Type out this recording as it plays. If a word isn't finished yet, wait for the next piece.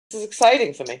is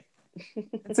exciting for me.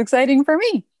 It's exciting for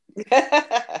me.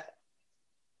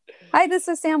 Hi, this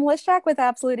is Sam Lishak with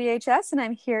Absolute EHS, and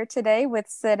I'm here today with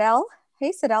Sidel.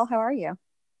 Hey, Sidel, how are you?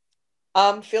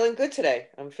 I'm feeling good today.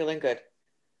 I'm feeling good.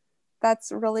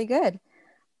 That's really good.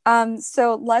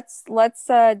 So let's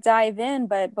dive in.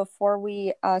 But before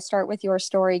we start with your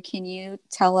story, can you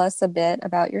tell us a bit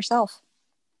about yourself?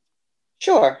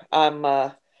 Sure.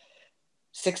 I'm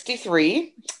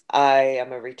 63. I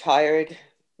am a retired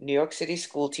New York City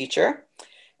school teacher.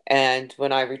 And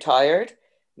when I retired,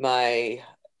 my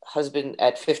husband,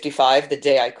 at 55, the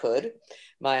day I could,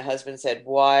 my husband said,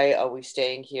 "Why are we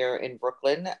staying here in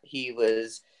Brooklyn?" He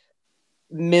was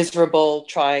miserable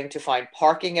trying to find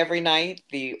parking every night,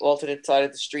 the alternate side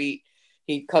of the street.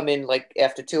 He'd come in like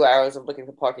after 2 hours of looking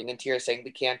for parking in tears saying,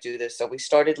 "We can't do this." So we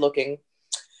started looking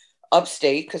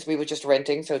upstate because we were just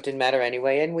renting, so it didn't matter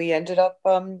anyway. And we ended up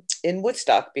in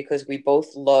Woodstock because we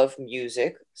both love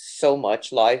music so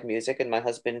much, live music. And my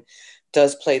husband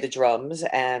does play the drums.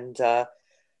 And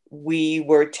we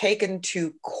were taken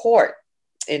to court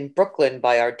in Brooklyn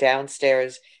by our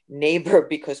downstairs neighbor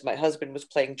because my husband was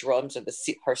playing drums and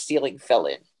her ceiling fell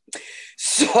in.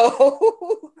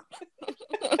 So,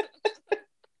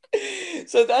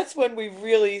 so that's when we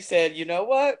really said, you know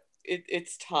what,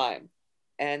 it's time,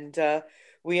 and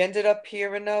we ended up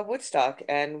here in Woodstock,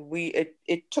 and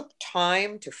it took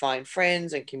time to find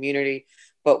friends and community,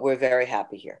 but we're very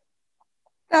happy here.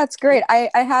 That's great. I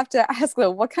have to ask though,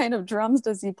 what kind of drums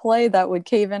does he play that would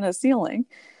cave in a ceiling?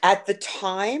 At the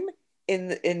time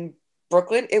in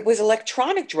Brooklyn, it was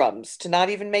electronic drums to not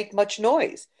even make much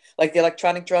noise. Like the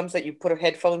electronic drums that you put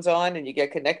headphones on and you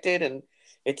get connected and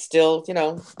it still,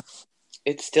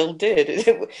 it still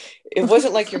did. It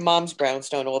wasn't like your mom's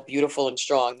brownstone, all beautiful and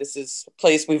strong. This is a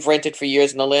place we've rented for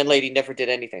years and the landlady never did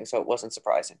anything, so it wasn't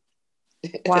surprising.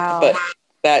 But Wow.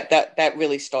 that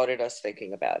really started us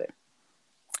thinking about it.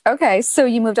 Okay, so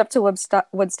you moved up to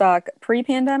Woodstock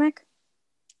pre-pandemic?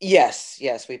 Yes,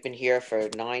 yes, we've been here for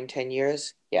 9, 10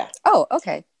 years. Yeah. Oh,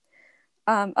 okay.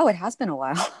 Oh, it has been a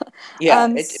while. Yeah,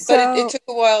 but it So took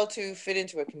a while to fit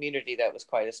into a community that was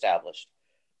quite established.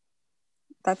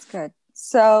 that's good.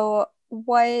 So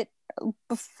what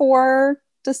before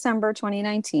December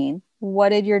 2019, what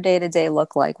did your day-to-day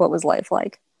look like? What was life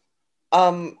like?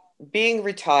 Um, Being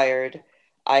retired,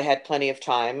 I had plenty of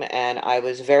time and I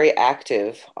was very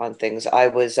active on things. I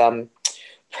was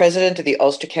president of the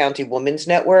Ulster County Women's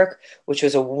Network, which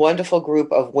was a wonderful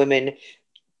group of women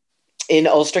in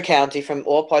Ulster County from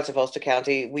all parts of Ulster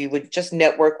County. We would just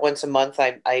network once a month.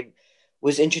 I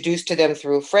was introduced to them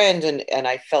through a friend, and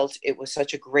I felt it was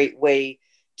such a great way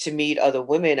to meet other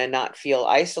women and not feel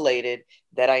isolated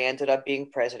that I ended up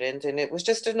being president. And it was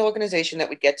just an organization that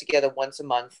would get together once a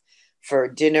month for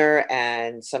dinner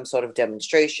and some sort of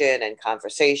demonstration and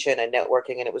conversation and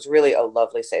networking. And it was really a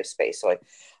lovely, safe space. So a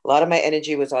lot of my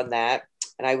energy was on that.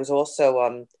 And I was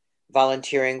also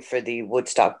volunteering for the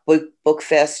Woodstock Book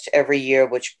Fest every year,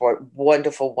 which brought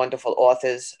wonderful, wonderful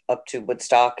authors up to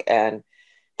Woodstock. And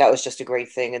that was just a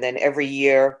great thing. And then every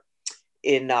year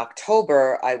in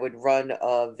October, I would run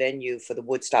a venue for the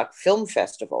Woodstock Film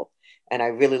Festival. And I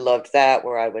really loved that,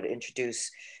 where I would introduce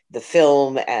the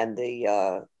film and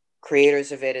the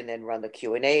creators of it and then run the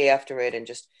Q&A after it. And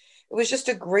just, it was just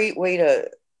a great way to,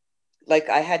 like,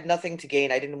 I had nothing to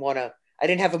gain. I didn't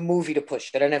have a movie to push.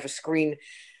 I didn't have a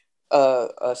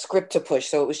script to push.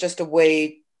 So it was just a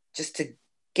way just to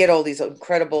get all these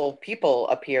incredible people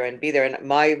up here and be there. And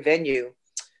my venue,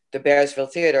 the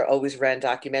Bearsville Theater, always ran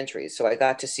documentaries. So I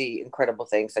got to see incredible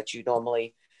things that you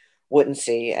normally wouldn't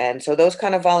see. And so those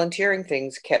kind of volunteering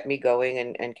things kept me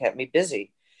going and kept me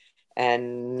busy.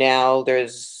 And now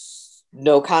there's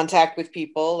no contact with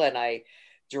people. And I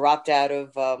dropped out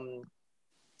of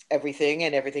everything,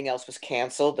 and everything else was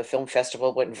canceled. The film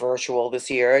festival went virtual this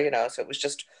year, so it was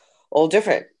just all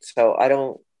different. So I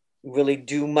don't really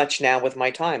do much now with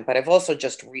my time, but I've also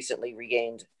just recently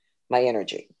regained my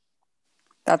energy.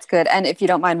 That's good. And if you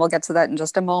don't mind, we'll get to that in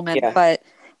just a moment. Yeah. But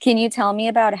can you tell me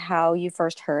about how you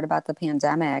first heard about the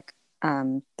pandemic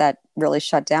that really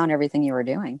shut down everything you were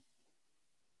doing?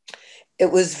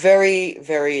 It was very,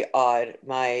 very odd.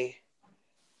 My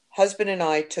husband and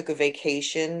I took a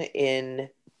vacation in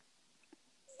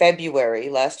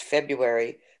last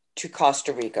February, to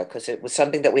Costa Rica because it was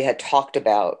something that we had talked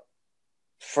about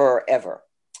forever.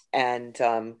 And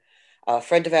a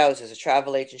friend of ours is a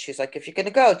travel agent. She's like, if you're going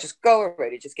to go, just go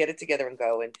already. Just get it together and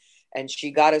go. And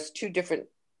she got us two different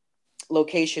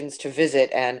locations to visit.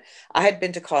 And I had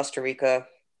been to Costa Rica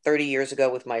 30 years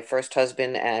ago with my first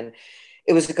husband, and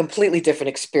it was a completely different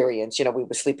experience. You know, we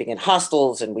were sleeping in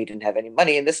hostels and we didn't have any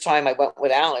money. And this time I went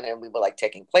with Alan and we were like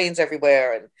taking planes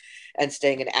everywhere and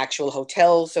staying in actual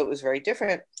hotels. So it was very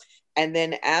different. And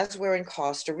then as we're in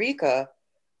Costa Rica,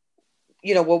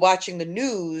 you know, we're watching the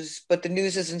news, but the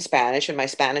news is in Spanish and my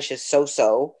Spanish is so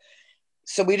so.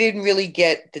 So we didn't really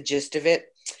get the gist of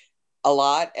it a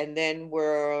lot. And then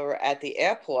we're at the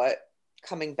airport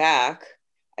coming back.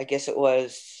 I guess it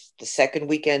was the second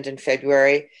weekend in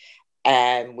February.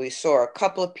 And we saw a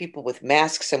couple of people with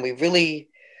masks, and we really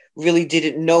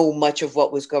didn't know much of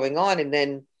what was going on. And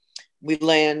then we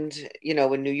land, you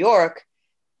know, in New York,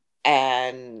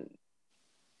 and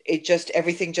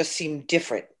everything just seemed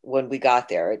different when we got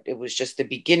there. It was just the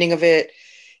beginning of it,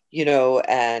 you know,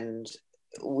 and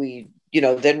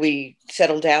then we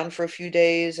settled down for a few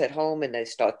days at home, and they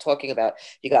start talking about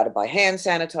you got to buy hand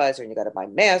sanitizer and you got to buy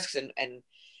masks, and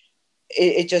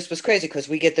it just was crazy because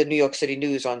we get the New York City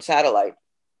news on satellite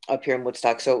up here in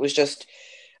Woodstock, so it was just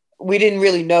we didn't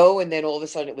really know, and then all of a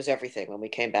sudden it was everything when we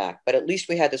came back. But at least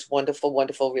we had this wonderful,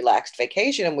 wonderful, relaxed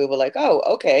vacation, and we were like, oh,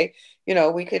 okay, you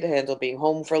know, we could handle being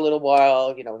home for a little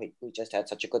while. You know, we just had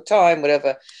such a good time,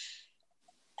 whatever,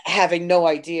 having no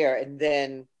idea. And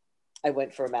then I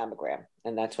went for a mammogram,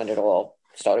 and that's when it all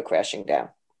started crashing down.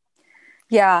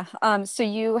 Yeah. So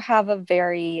you have a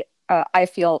very, I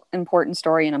feel, important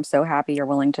story, and I'm so happy you're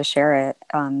willing to share it.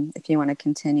 If you want to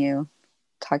continue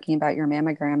talking about your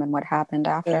mammogram and what happened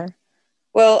Yeah. after.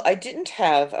 Well, I didn't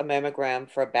have a mammogram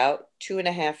for about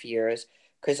 2.5 years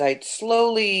because I'd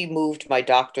slowly moved my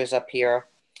doctors up here,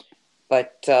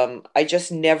 but I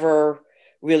just never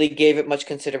really gave it much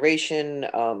consideration.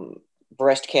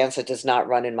 Breast cancer does not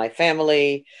run in my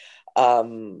family.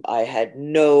 I had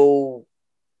no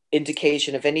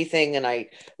indication of anything, and I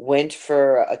went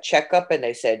for a checkup, and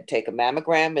they said take a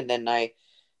mammogram, and then I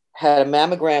had a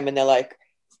mammogram, and they're like,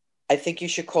 I think you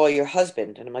should call your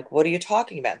husband. And I'm like, what are you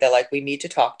talking about? They're like, we need to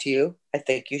talk to you. I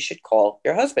think you should call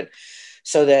your husband.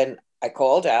 So then I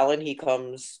called Alan. He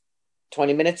comes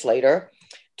 20 minutes later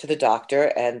to the doctor,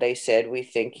 and they said, we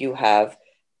think you have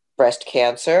breast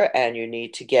cancer and you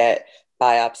need to get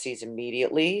biopsies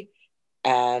immediately.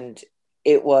 And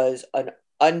it was an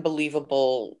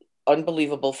unbelievable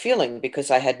feeling because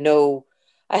I had no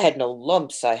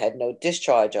lumps, I had no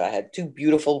discharge, I had two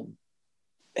beautiful,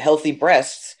 healthy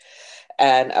breasts,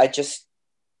 and I just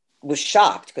was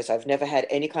shocked because I've never had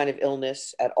any kind of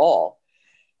illness at all.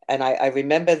 And I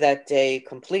remember that day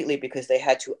completely because they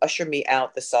had to usher me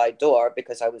out the side door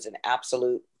because I was in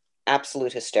absolute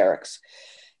hysterics.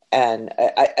 And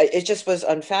it just was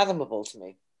unfathomable to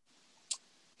me.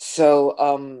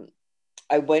 So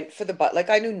I went for like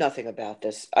I knew nothing about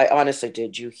this. I honestly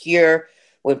did. You hear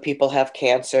when people have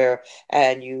cancer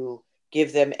and you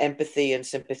give them empathy and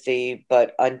sympathy,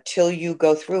 but until you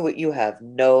go through it, you have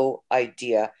no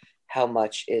idea how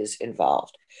much is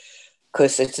involved.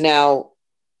 Because it's now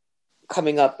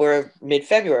coming up, we're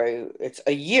mid-February, it's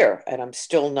a year, and I'm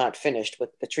still not finished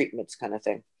with the treatments kind of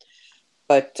thing.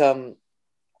 But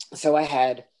so I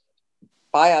had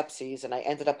biopsies, and I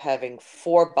ended up having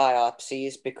 4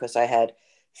 biopsies because I had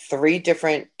 3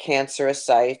 different cancerous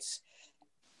sites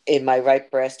in my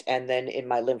right breast and then in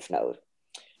my lymph node.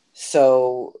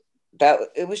 So that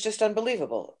it was just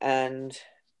unbelievable. And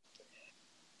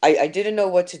I didn't know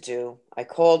what to do. I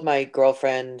called my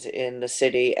girlfriend in the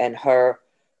city, and her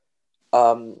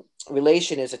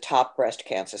relation is a top breast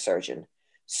cancer surgeon.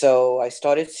 So I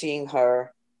started seeing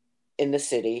her in the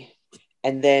city.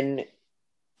 And then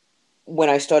when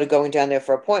I started going down there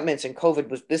for appointments, and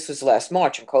this was last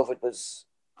March, and COVID was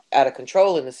out of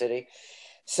control in the city.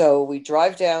 So we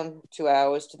drive down 2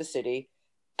 hours to the city.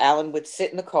 Alan would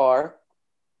sit in the car.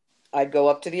 I'd go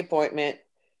up to the appointment,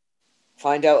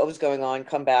 find out what was going on,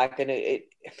 come back, and it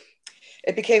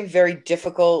became very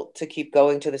difficult to keep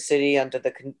going to the city under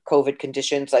the COVID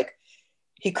conditions. Like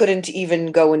he couldn't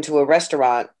even go into a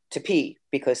restaurant to pee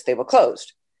because they were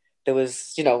closed. There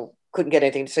was, couldn't get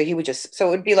anything. So so it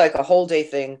would be like a whole day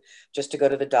thing just to go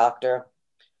to the doctor.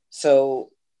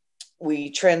 So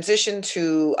we transitioned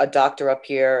to a doctor up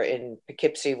here in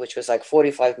Poughkeepsie, which was like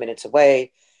 45 minutes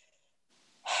away.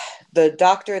 The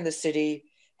doctor in the city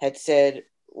had said,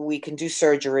 we can do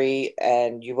surgery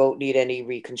and you won't need any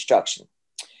reconstruction.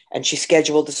 And she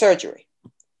scheduled the surgery.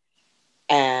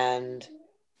 And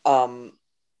um,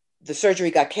 the surgery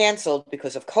got canceled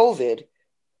because of COVID,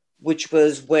 which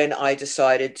was when I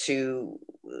decided to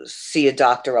see a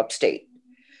doctor upstate.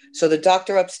 So the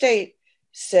doctor upstate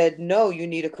said, no, you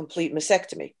need a complete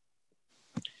mastectomy.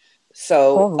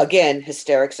 So Oh, again,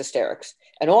 hysterics.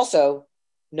 And also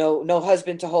no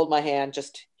husband to hold my hand,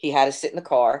 just he had to sit in the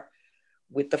car.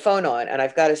 with the phone on. And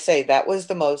I've got to say, that was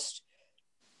the most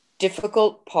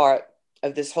difficult part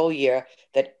of this whole year,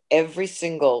 that every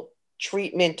single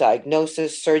treatment,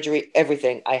 diagnosis, surgery,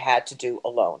 everything I had to do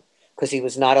alone because he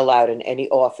was not allowed in any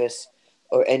office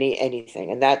or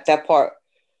anything. And that part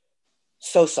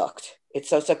so sucked. It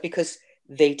so sucked because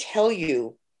they tell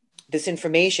you this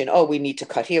information. Oh, we need to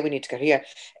cut here, we need to cut here.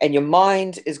 And your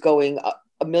mind is going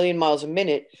a million miles a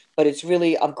minute, but it's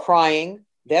really, I'm crying,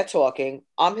 they're talking,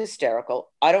 I'm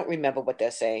hysterical, I don't remember what they're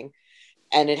saying.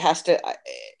 And it has to,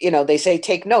 they say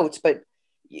take notes, but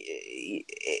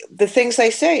the things they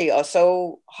say are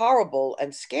so horrible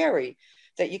and scary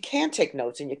that you can't take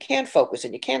notes and you can't focus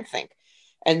and you can't think.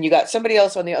 And you got somebody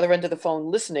else on the other end of the phone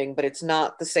listening, but it's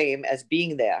not the same as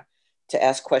being there to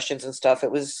ask questions and stuff.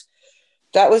 That was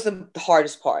the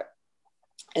hardest part.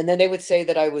 And then they would say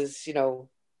that I was,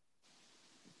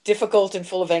 difficult and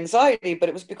full of anxiety, but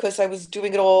it was because I was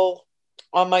doing it all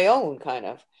on my own, kind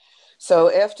of.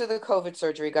 So after the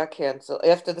surgery got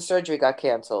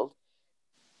canceled,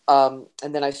 and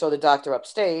then I saw the doctor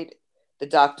upstate. The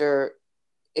doctor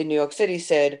in New York City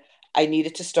said I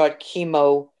needed to start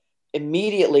chemo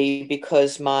immediately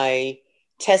because my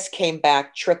test came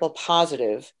back triple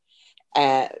positive,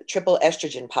 triple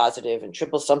estrogen positive, and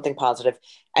triple something positive,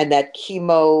 and that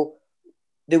chemo,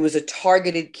 there was a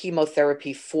targeted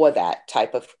chemotherapy for that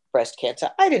type of breast cancer.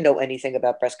 I didn't know anything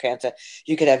about breast cancer.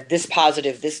 You could have this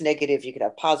positive, this negative, you could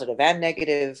have positive and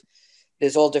negative.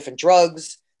 There's all different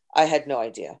drugs. I had no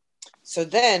idea. So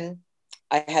then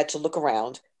I had to look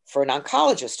around for an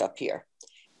oncologist up here.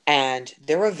 And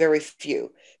there are very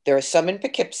few. There are some in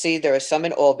Poughkeepsie, there are some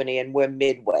in Albany, and we're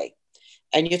midway.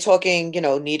 And you're talking,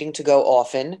 needing to go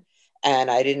often.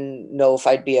 And I didn't know if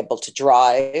I'd be able to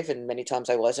drive, and many times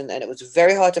I wasn't. And it was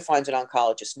very hard to find an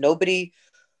oncologist.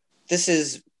 This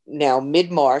is now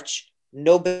mid-March,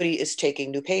 nobody is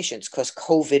taking new patients because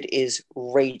COVID is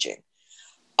raging.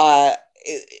 Uh,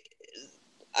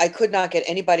 I could not get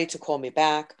anybody to call me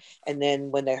back. And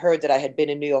then when they heard that I had been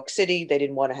in New York City, they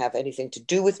didn't want to have anything to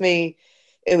do with me.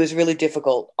 It was really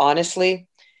difficult. Honestly,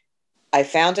 I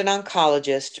found an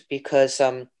oncologist because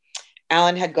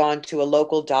Alan had gone to a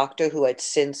local doctor who had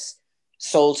since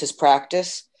sold his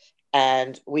practice.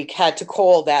 And we had to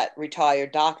call that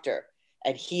retired doctor.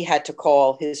 And he had to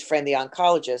call his friend, the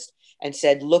oncologist, and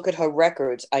said, look at her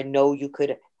records. I know you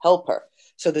could help her.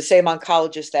 So the same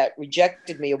oncologist that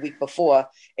rejected me a week before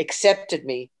accepted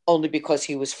me only because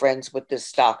he was friends with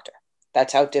this doctor.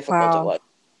 That's how difficult it Wow. was.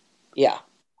 Yeah.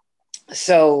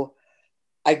 So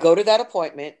I go to that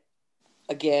appointment.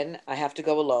 Again, I have to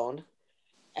go alone.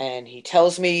 And he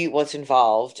tells me what's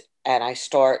involved. And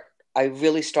I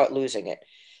really start losing it.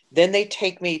 Then they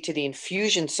take me to the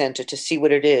infusion center to see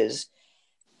what it is.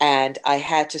 And I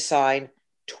had to sign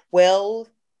 12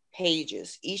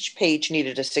 pages. Each page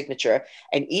needed a signature,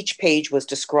 and each page was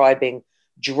describing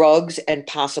drugs and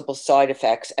possible side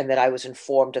effects, and that I was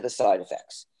informed of the side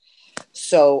effects.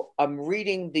 So I'm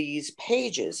reading these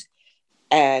pages,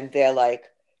 and they're like,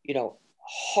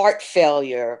 heart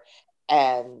failure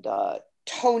and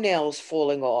toenails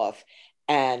falling off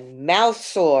and mouth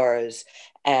sores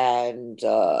and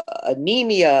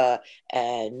anemia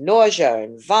and nausea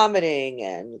and vomiting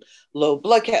and low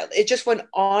blood count. It just went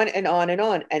on and on and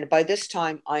on. And by this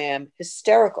time, I am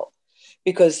hysterical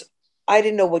because I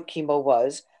didn't know what chemo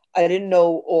was. I didn't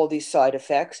know all these side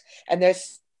effects. And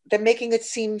they're making it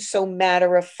seem so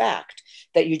matter of fact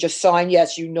that you just sign,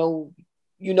 yes,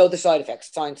 the side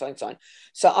effects, sign, sign, sign.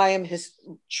 So I am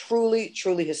truly,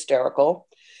 truly hysterical.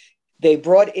 They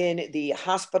brought in the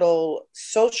hospital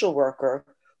social worker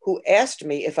who asked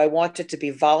me if I wanted to be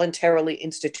voluntarily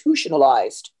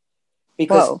institutionalized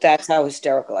because Whoa. that's how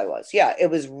hysterical I was. Yeah,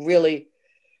 it was really,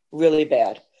 really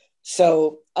bad.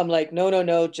 So I'm like, no, no,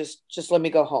 no, just let me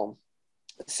go home.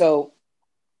 So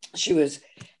she was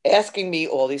asking me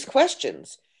all these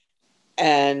questions.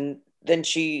 And then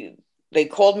they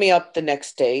called me up the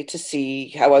next day to see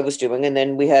how I was doing. And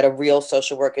then we had a real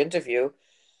social work interview.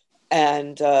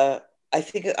 And I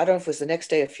don't know if it was the next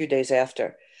day, a few days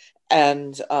after.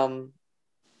 And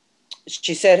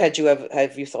she said,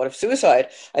 have you thought of suicide?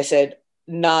 I said,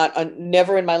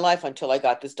 never in my life until I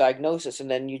got this diagnosis.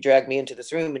 And then you drag me into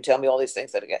this room and tell me all these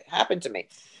things that happened to me.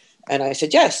 And I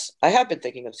said, yes, I have been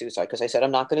thinking of suicide because I said,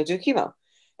 I'm not going to do chemo.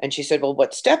 And she said, well,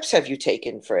 what steps have you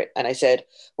taken for it? And I said,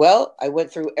 well, I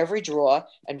went through every drawer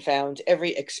and found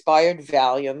every expired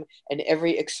Valium and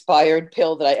every expired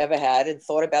pill that I ever had and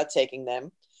thought about taking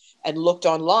them, and looked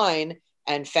online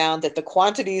and found that the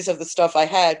quantities of the stuff I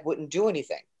had wouldn't do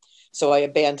anything. So I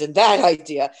abandoned that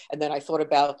idea. And then I thought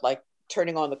about like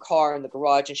turning on the car in the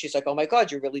garage, and she's like, "Oh my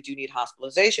God, you really do need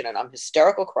hospitalization." And I'm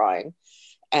hysterical crying.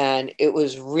 And it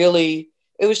was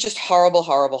just horrible,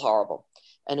 horrible, horrible.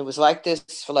 And it was like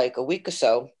this for like a week or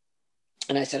so.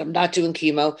 And I said, I'm not doing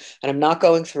chemo and I'm not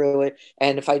going through it.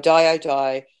 And if I die, I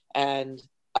die. And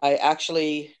I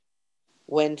actually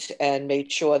went and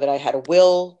made sure that I had a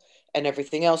will and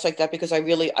everything else like that, because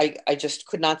I just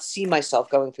could not see myself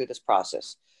going through this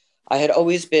process. I had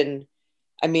always been,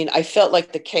 I mean, I felt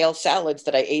like the kale salads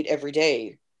that I ate every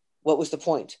day. What was the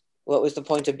point? What was the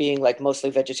point of being like mostly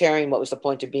vegetarian? What was the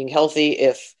point of being healthy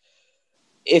if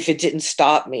it didn't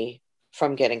stop me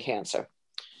from getting cancer?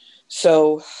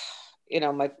 So,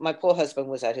 my poor husband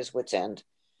was at his wit's end,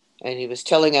 and he was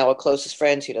telling our closest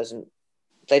friends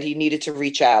that he needed to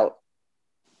reach out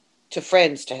to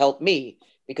friends to help me,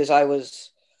 because I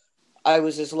was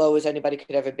as low as anybody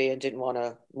could ever be and didn't want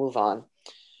to move on.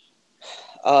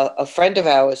 A friend of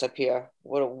ours up here,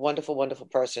 what a wonderful, wonderful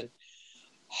person.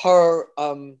 Her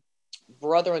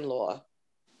brother-in-law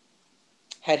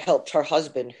had helped her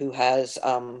husband, who has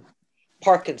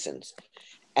Parkinson's,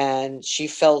 and she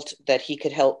felt that he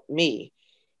could help me.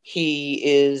 He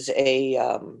is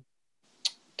a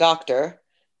doctor,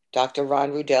 Dr.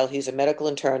 Ron Rudell. He's a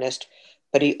medical internist,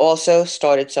 but he also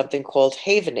started something called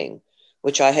Havening,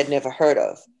 which I had never heard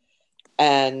of.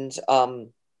 And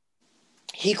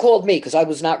he called me because I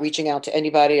was not reaching out to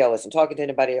anybody. I wasn't talking to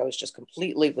anybody. I was just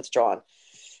completely withdrawn.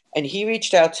 And he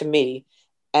reached out to me,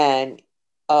 and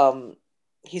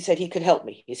he said he could help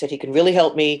me. He said he could really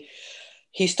help me.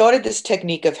 He started this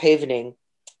technique of havening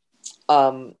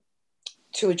um,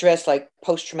 to address like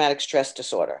post-traumatic stress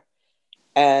disorder.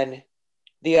 And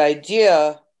the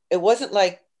idea, it wasn't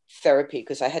like therapy,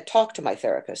 because I had talked to my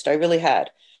therapist. I really had.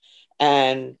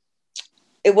 And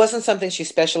it wasn't something she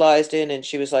specialized in. And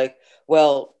she was like,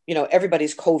 well,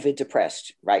 everybody's COVID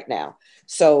depressed right now.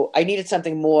 So I needed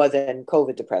something more than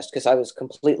COVID depressed, because I was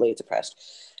completely depressed.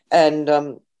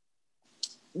 And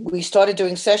we started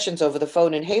doing sessions over the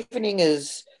phone. And havening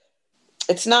it's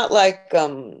not like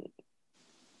the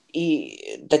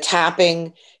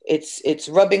tapping. It's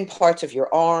rubbing parts of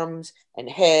your arms and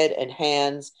head and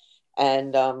hands.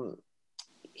 And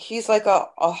he's like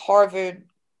a Harvard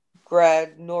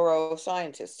grad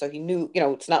neuroscientist. So he knew,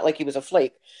 it's not like he was a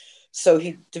flake. So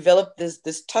he developed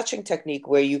this touching technique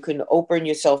where you can open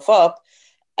yourself up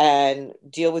and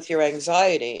deal with your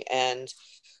anxiety. And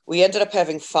we ended up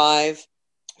having 5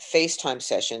 FaceTime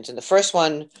sessions. And the first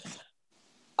one,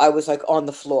 I was like on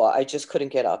the floor. I just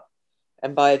couldn't get up.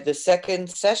 And by the second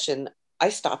session, I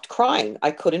stopped crying.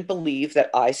 I couldn't believe that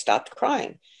I stopped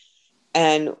crying.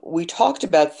 And we talked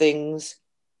about things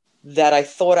that I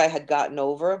thought I had gotten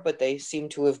over, but they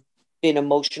seemed to have been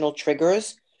emotional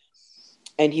triggers.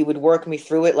 And he would work me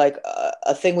through it. Like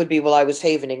a thing would be, while I was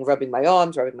havening, rubbing my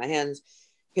arms, rubbing my hands,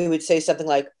 he would say something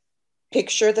like,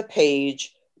 picture the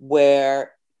page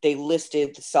where they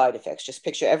listed the side effects. Just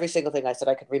picture every single thing. I said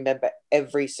I could remember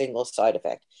every single side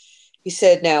effect. He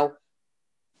said, now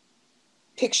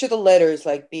picture the letters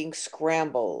like being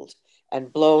scrambled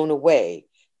and blown away,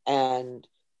 and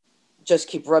just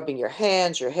keep rubbing your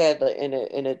hands, your head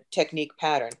in a technique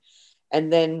pattern.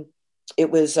 And then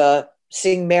it was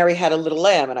seeing Mary Had a Little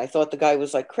Lamb, and I thought the guy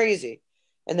was like crazy.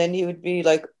 And then he would be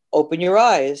like, open your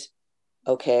eyes.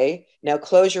 Okay, now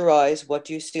close your eyes. What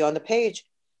do you see on the page?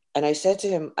 And I said to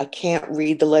him, I can't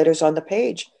read the letters on the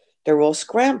page. They're all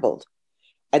scrambled.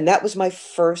 And that was my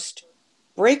first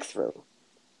breakthrough.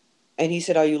 And he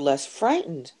said, are you less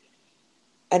frightened?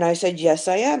 And I said, yes,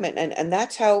 I am. And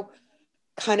that's how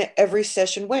kind of every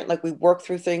session went. Like, we worked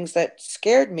through things that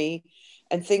scared me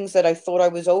and things that I thought I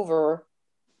was over,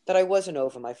 that I wasn't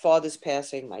over. My father's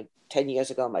passing, my 10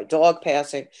 years ago, my dog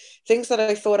passing, things that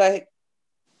I thought I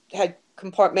had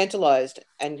compartmentalized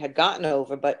and had gotten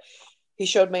over, but he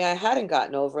showed me I hadn't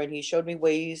gotten over, and he showed me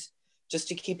ways just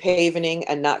to keep havening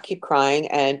and not keep crying.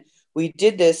 And we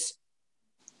did this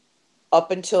up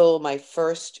until my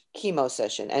first chemo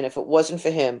session. And if it wasn't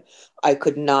for him, I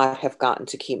could not have gotten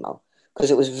to chemo, because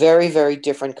it was very, very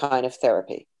different kind of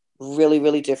therapy. Really,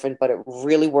 really different, but it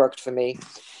really worked for me.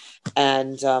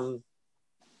 And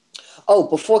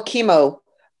before chemo,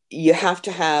 you have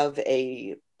to have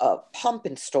a pump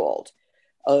installed.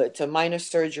 It's a minor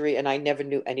surgery, and I never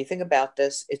knew anything about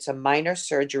this. It's a minor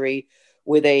surgery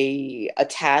where they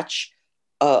attach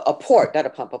a port, not a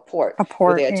pump, a port, A where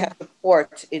port, they yeah. attach a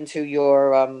port into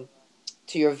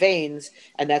to your veins,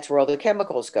 and that's where all the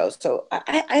chemicals go. So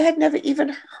I had never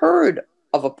even heard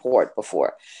of a port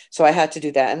before, so I had to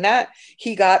do that, and that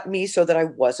he got me so that I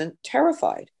wasn't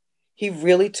terrified. He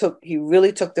really took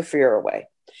the fear away.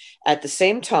 At the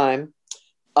same time,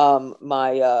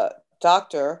 my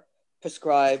doctor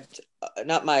prescribed,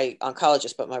 not my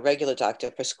oncologist, but my regular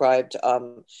doctor prescribed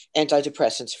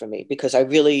antidepressants for me because I'd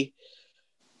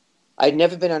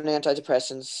never been on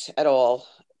antidepressants at all,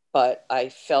 but I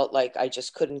felt like I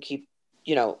just couldn't keep,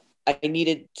 I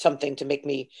needed something to make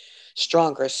me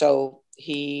stronger. So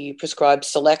he prescribed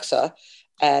Celexa,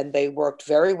 and they worked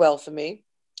very well for me.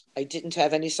 I didn't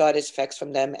have any side effects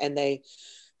from them, and they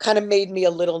kind of made me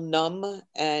a little numb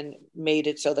and made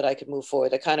it so that I could move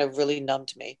forward. They kind of really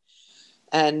numbed me.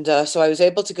 And so I was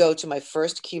able to go to my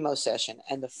first chemo session.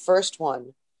 And the first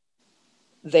one,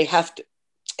 they have to,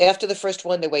 after the first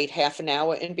one, they wait half an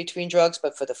hour in between drugs.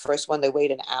 But for the first one, they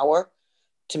wait an hour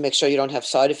to make sure you don't have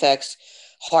side effects,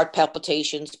 heart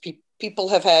palpitations. People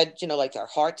have had, like their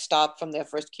heart stop from their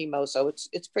first chemo. So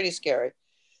it's pretty scary.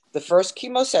 The first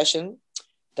chemo session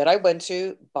that I went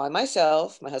to by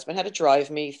myself, my husband had to drive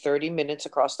me 30 minutes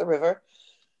across the river.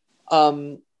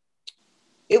 Um,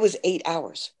 it was 8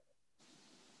 hours.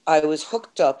 I was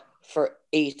hooked up for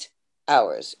 8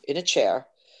 hours in a chair,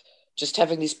 just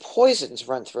having these poisons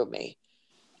run through me.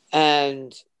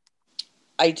 And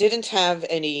I didn't have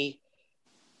any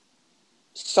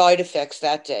side effects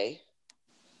that day.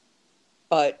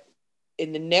 But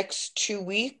in the next 2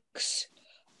 weeks,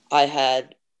 I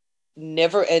had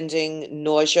never ending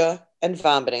nausea and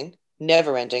vomiting,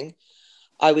 never ending.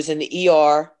 I was in the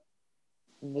ER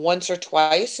once or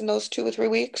twice in those 2 or 3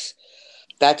 weeks.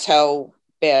 That's how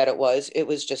bad it was. It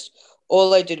was just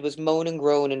all I did was moan and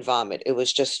groan and vomit. It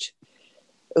was just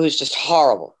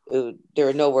horrible. There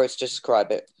are no words to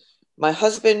describe it. My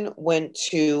husband went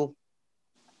to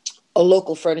a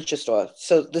local furniture store.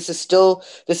 So this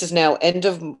is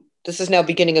now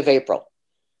beginning of April.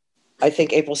 I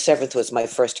think April 7th was my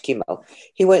first chemo.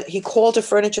 He called a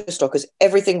furniture store because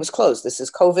everything was closed. This is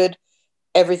COVID.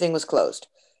 Everything was closed.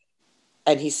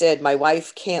 And he said, my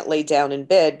wife can't lay down in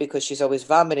bed because she's always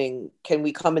vomiting. Can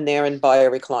we come in there and buy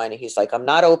a recliner? He's like, I'm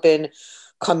not open.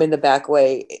 Come in the back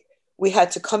way. We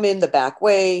had to come in the back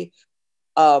way.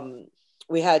 Um,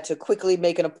 we had to quickly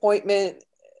make an appointment,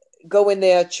 go in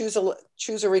there, choose a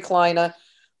recliner,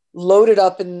 load it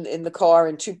up in the car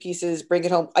in two pieces, bring it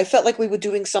home. I felt like we were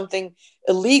doing something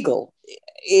illegal,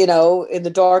 in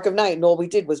the dark of night. And all we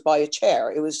did was buy a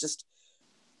chair. It was just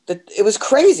that it was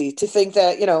crazy to think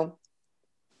that,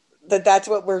 that's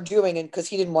what we're doing. And because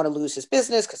he didn't want to lose his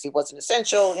business because he wasn't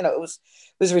essential, it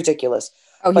was ridiculous.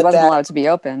 Oh, he But wasn't that, allowed to be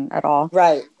open at all.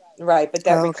 right, right. But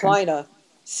that Oh, okay. recliner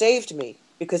saved me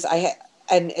because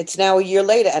and it's now a year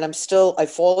later and I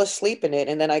fall asleep in it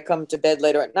and then I come to bed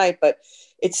later at night. But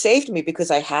it saved me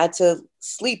because I had to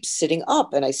sleep sitting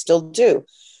up and I still do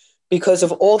because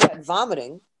of all that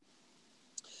vomiting.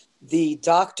 The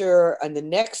doctor and the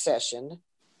next session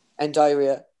and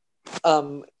diarrhea,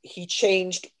 he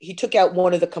took out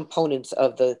one of the components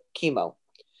of the chemo.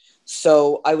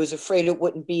 So I was afraid it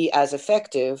wouldn't be as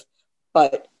effective,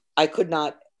 but I could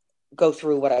not go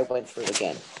through what I went through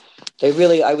again.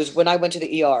 When I went to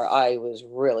the ER, I was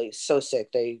really so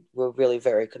sick. They were really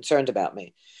very concerned about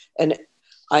me. And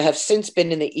I have since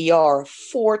been in the ER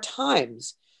 4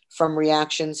 times from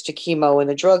reactions to chemo and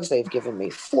the drugs they've given me.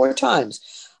 4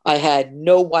 times. I had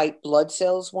no white blood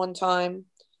cells one time.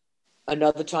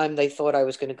 Another time they thought I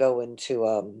was going to go into,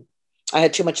 I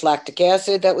had too much lactic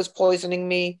acid that was poisoning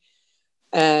me.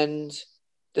 And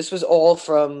this was all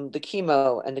from the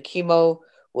chemo. And the chemo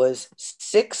was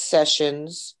 6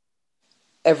 sessions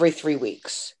every 3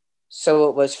 weeks. So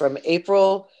it was from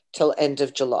April till end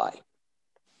of July.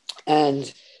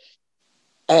 And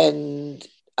and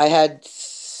I had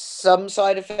some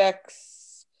side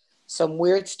effects, some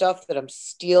weird stuff that I'm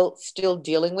still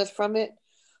dealing with from it.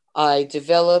 I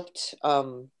developed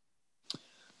a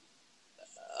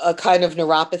kind of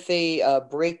neuropathy,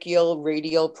 brachial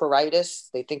radial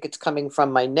pruritus. They think it's coming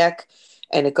from my neck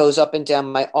and it goes up and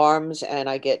down my arms and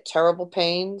I get terrible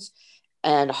pains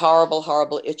and horrible,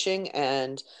 horrible itching.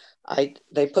 And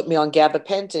they put me on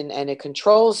gabapentin and it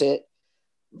controls it.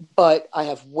 But I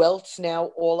have welts now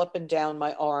all up and down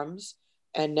my arms.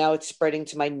 And now it's spreading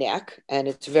to my neck and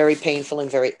it's very painful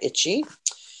and very itchy.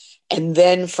 And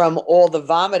then from all the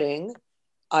vomiting,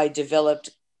 I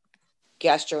developed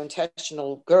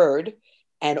gastrointestinal GERD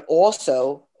and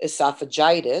also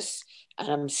esophagitis.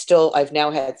 And I've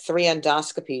now had 3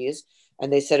 endoscopies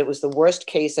and they said it was the worst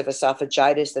case of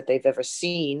esophagitis that they've ever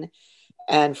seen.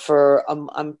 And for a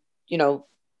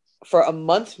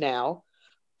month now,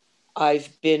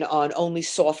 I've been on only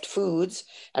soft foods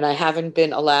and I haven't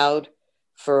been allowed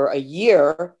for a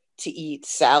year to eat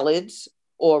salads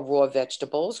or raw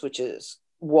vegetables, which is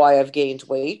why I've gained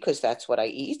weight because that's what I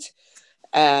eat.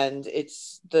 And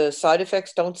the side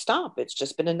effects don't stop. It's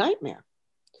just been a nightmare.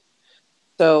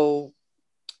 So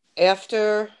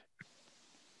after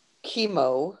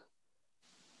chemo,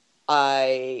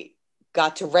 I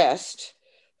got to rest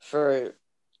for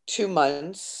 2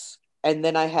 months. And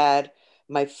then I had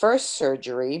my first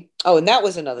surgery. Oh, and that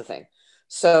was another thing.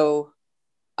 So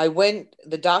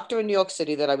the doctor in New York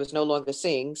City that I was no longer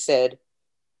seeing said,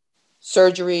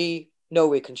 surgery, no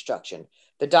reconstruction.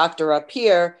 The doctor up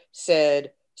here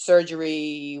said,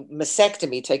 surgery,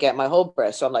 mastectomy, take out my whole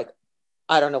breast. So I'm like,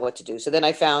 I don't know what to do. So then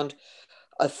I found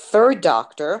a third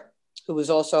doctor who was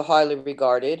also highly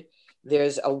regarded.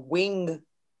 There's a wing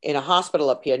in a hospital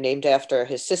up here named after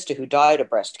his sister who died of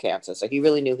breast cancer. So he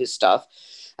really knew his stuff.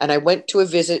 And I went to a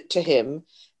visit to him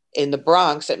in the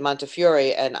Bronx at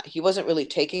Montefiore, and he wasn't really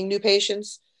taking new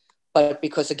patients. But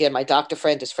because, again, my doctor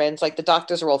friend is friends, like the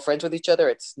doctors are all friends with each other,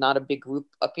 it's not a big group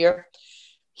up here.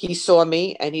 He saw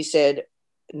me and he said,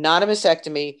 not a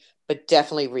mastectomy, but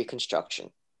definitely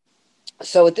reconstruction.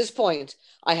 So at this point,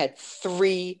 I had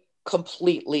three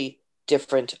completely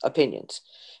different opinions.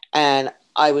 And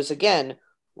I was again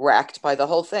racked by the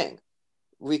whole thing: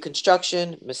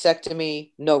 reconstruction,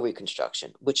 mastectomy, no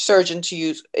reconstruction, which surgeon to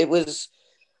use. It was,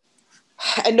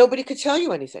 and nobody could tell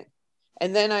you anything.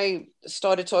 And then I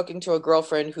started talking to a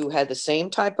girlfriend who had the same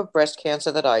type of breast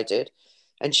cancer that I did.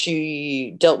 And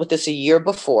she dealt with this a year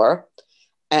before.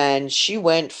 And she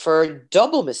went for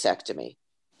double mastectomy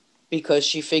because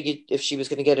she figured if she was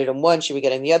going to get it in one, she would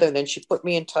get it in the other. And then she put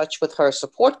me in touch with her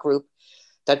support group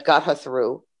that got her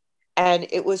through. And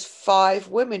it was five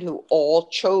women who all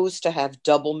chose to have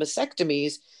double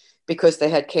mastectomies because they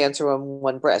had cancer on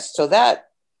one breast. So that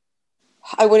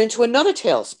I went into another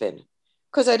tailspin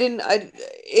because I don't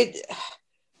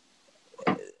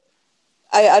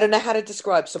know how to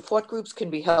describe. Support groups can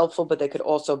be helpful, but they could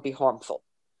also be harmful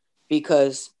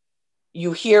because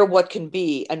you hear what can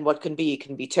be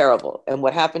terrible. And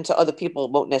what happened to other people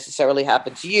won't necessarily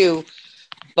happen to you,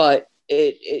 but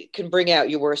it can bring out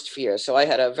your worst fears. So I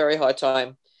had a very hard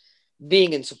time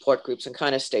being in support groups and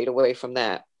kind of stayed away from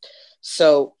that.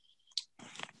 So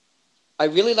I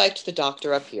really liked the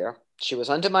doctor up here. She was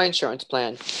under my insurance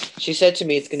plan. She said to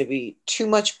me, it's going to be too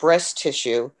much breast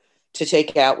tissue to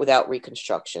take out without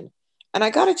reconstruction. And I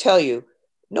got to tell you,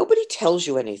 nobody tells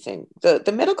you anything.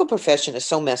 The medical profession is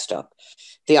so messed up.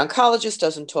 The oncologist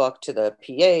doesn't talk to the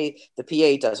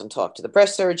PA doesn't talk to the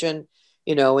breast surgeon,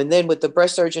 and then with the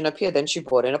breast surgeon up here, then she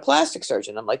brought in a plastic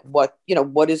surgeon. I'm like,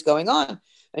 what is going on?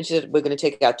 And she said, we're going to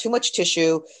take out too much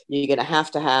tissue. You're going to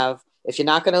have, if you're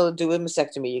not going to do a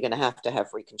mastectomy, you're going to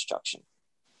have reconstruction.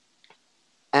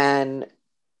 And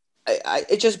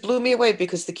it just blew me away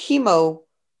because the chemo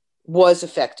was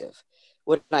effective.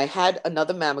 When I had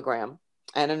another mammogram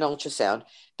and an ultrasound,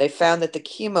 they found that the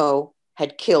chemo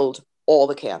had killed all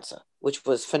the cancer, which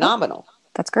was Oh, phenomenal.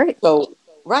 that's great. So,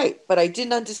 right. But I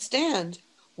didn't understand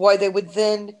why they would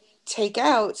then take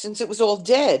out, since it was all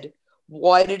dead,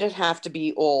 why did it have to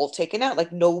be all taken out?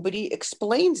 Like, nobody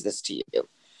explains this to you.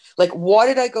 Like, why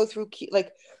did I go through,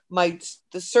 like,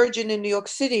 the surgeon in New York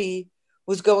City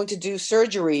was going to do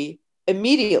surgery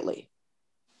immediately.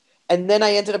 And then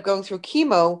I ended up going through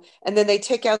chemo, and then they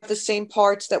take out the same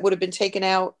parts that would have been taken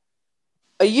out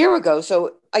a year ago.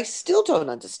 So I still don't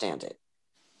understand it,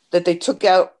 that they took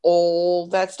out all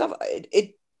that stuff.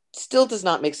 It still does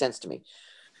not make sense to me.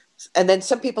 And then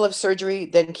some people have surgery,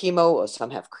 then chemo, or some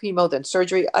have chemo, then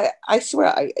surgery. I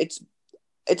swear, it's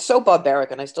so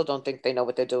barbaric, and I still don't think they know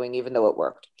what they're doing, even though it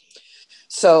worked.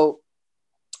 So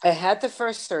I had the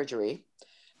first surgery,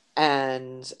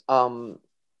 and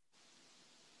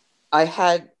I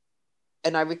had,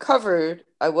 and I recovered.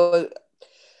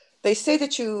 They say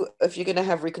that if you're going to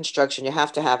have reconstruction, you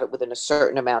have to have it within a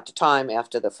certain amount of time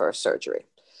after the first surgery.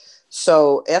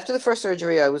 So after the first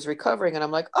surgery, I was recovering, and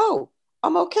I'm like, oh,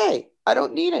 I'm okay. I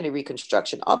don't need any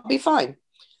reconstruction. I'll be fine.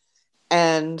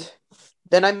 And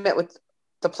then I met with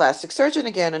the plastic surgeon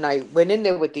again, and I went in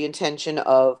there with the intention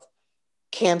of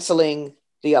canceling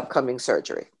the upcoming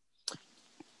surgery.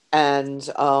 And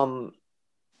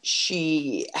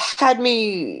she had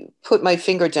me put my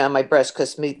finger down my breast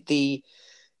because the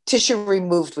tissue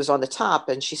removed was on the top.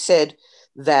 And she said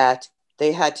that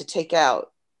they had to take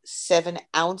out 7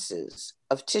 ounces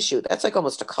of tissue. That's like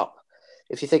almost a cup.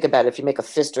 If you think about it, if you make a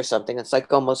fist or something, it's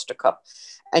like almost a cup.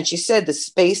 And she said the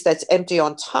space that's empty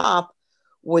on top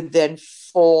would then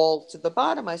fall to the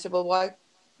bottom. I said, well, why,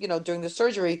 during the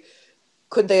surgery,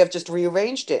 couldn't they have just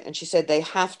rearranged it? And she said they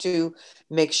have to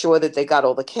make sure that they got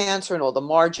all the cancer and all the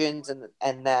margins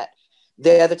and that.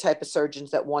 They're the type of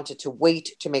surgeons that wanted to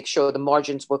wait to make sure the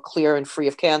margins were clear and free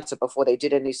of cancer before they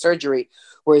did any surgery,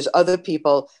 whereas other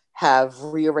people have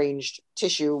rearranged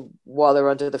tissue while they're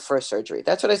under the first surgery.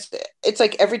 That's what I say. It's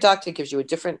like every doctor gives you a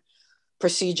different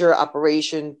procedure,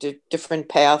 operation, different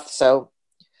path. So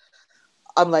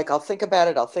I'm like, I'll think about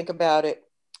it. I'll think about it.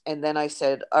 And then I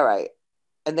said, all right.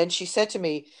 And then she said to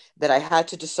me that I had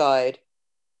to decide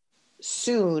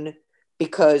soon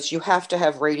because you have to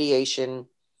have radiation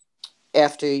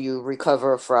after you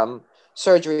recover from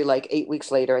surgery, like 8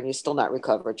 weeks later, and you're still not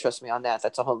recovered. Trust me on that.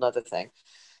 That's a whole nother thing.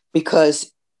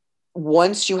 Because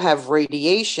once you have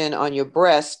radiation on your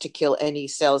breast to kill any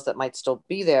cells that might still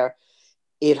be there,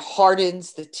 it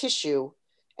hardens the tissue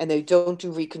and they don't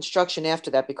do reconstruction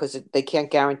after that because they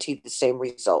can't guarantee the same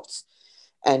results.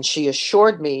 And she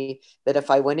assured me that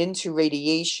if I went into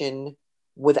radiation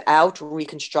without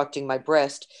reconstructing my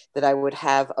breast, that I would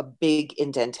have a big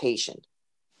indentation.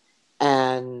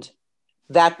 And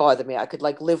that bothered me. I could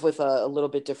like live with a little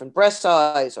bit different breast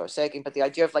size or sagging, but the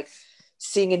idea of like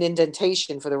seeing an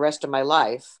indentation for the rest of my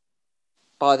life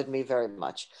bothered me very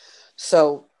much.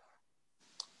 So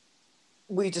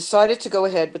we decided to go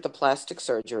ahead with the plastic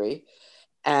surgery.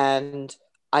 And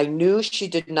I knew she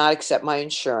did not accept my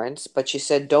insurance, but she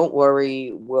said, don't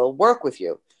worry, we'll work with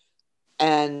you.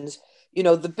 And,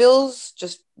 the bills,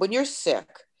 just when you're sick,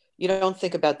 you don't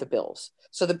think about the bills.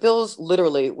 So the bills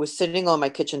literally was sitting on my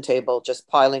kitchen table, just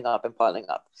piling up and piling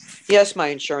up. Yes, my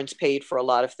insurance paid for a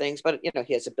lot of things, but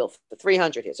here's a bill for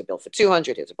 300, here's a bill for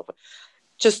 200, here's a bill for,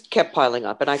 just kept piling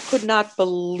up. And I could not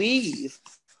believe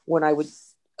when I would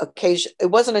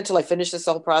it wasn't until I finished this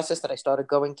whole process that I started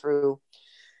going through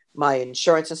my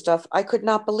insurance and stuff. I could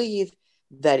not believe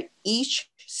that each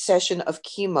session of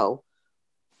chemo,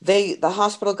 the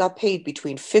hospital got paid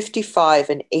between $55,000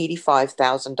 and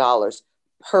 $85,000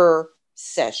 per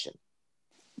session.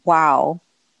 Wow.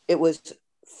 It was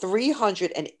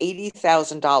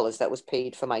 $380,000 that was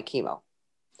paid for my chemo,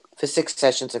 for 6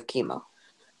 sessions of chemo.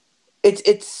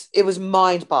 It was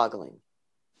mind-boggling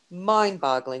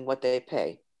what they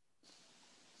pay.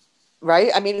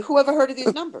 Right? I mean, who ever heard of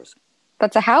these numbers?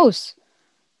 That's a house.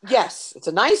 Yes, it's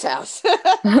a nice house.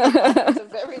 It's a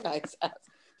very nice house.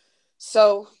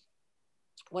 So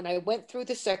when I went through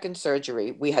the second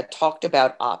surgery, we had talked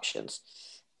about options.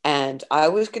 And I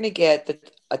was going to get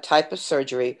a type of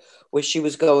surgery where she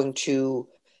was going to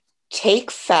take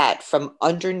fat from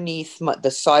underneath the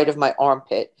side of my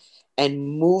armpit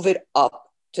and move it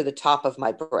up to the top of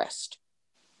my breast.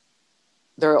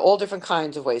 There are all different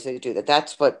kinds of ways they do that.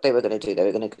 That's what they were going to do. They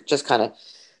were going to just kind of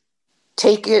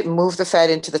take it, move the fat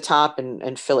into the top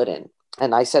and fill it in.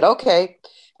 And I said, okay.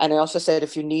 And I also said,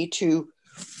 if you need to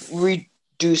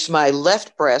reduce my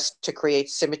left breast to create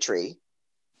symmetry,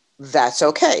 that's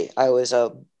okay. I was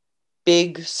a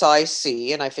big size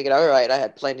C, and I figured, all right, I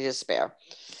had plenty to spare.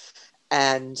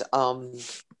 And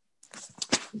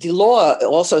the law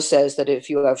also says that if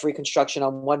you have reconstruction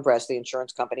on one breast, the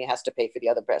insurance company has to pay for the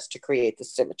other breast to create the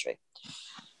symmetry.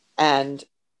 And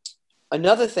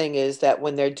another thing is that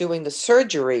when they're doing the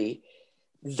surgery,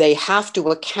 they have to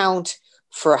account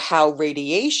for how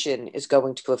radiation is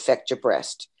going to affect your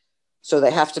breast. So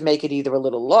they have to make it either a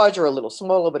little larger or a little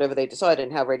smaller, whatever they decide,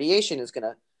 and how radiation is going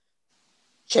to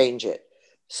change it.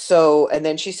 So, and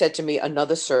then she said to me,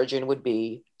 another surgeon would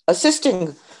be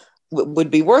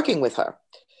working with her.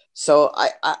 So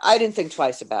I didn't think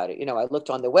twice about it. I looked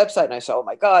on their website and I saw, oh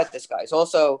my God, this guy's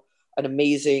also an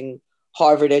amazing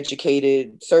Harvard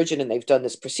educated surgeon, and they've done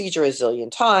this procedure a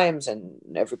zillion times and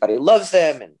everybody loves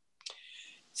them. And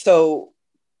so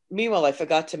meanwhile, I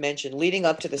forgot to mention, leading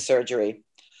up to the surgery,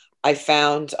 I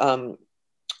found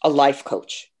a life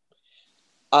coach.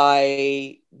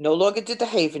 I no longer did the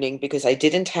havening because I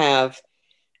didn't have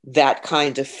that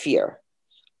kind of fear,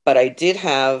 but I did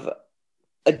have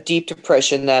a deep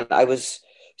depression that I was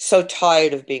so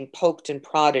tired of being poked and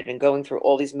prodded and going through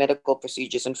all these medical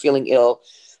procedures and feeling ill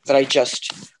that I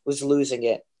just was losing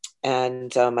it.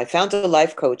 And I found a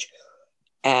life coach,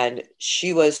 and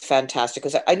she was fantastic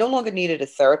because I no longer needed a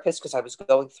therapist because I was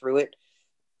going through it.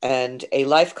 And a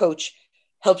life coach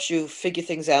helps you figure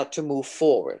things out to move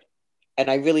forward.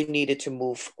 And I really needed to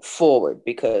move forward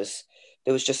because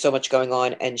there was just so much going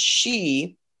on. And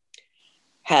she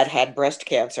had breast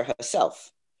cancer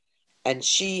herself. And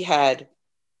she had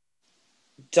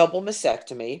double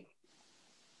mastectomy.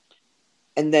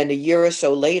 And then a year or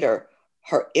so later,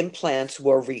 her implants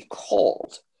were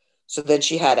recalled. So then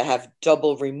she had to have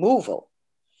double removal.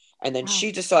 And then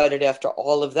she decided after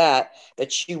all of that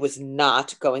she was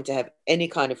not going to have any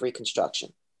kind of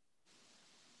reconstruction.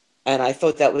 And I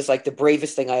thought that was like the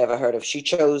bravest thing I ever heard of. She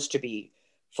chose to be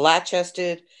flat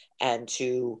chested and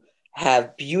to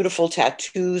have beautiful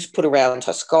tattoos put around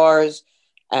her scars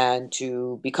and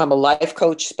to become a life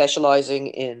coach specializing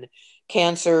in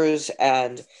cancers.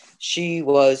 And she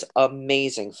was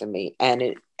amazing for me. And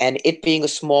it being a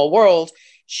small world,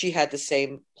 she had the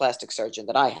same plastic surgeon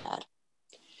that I had.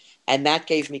 And that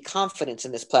gave me confidence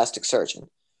in this plastic surgeon.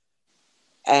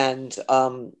 And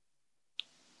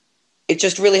it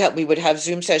just really helped. We would have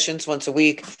Zoom sessions once a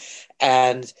week,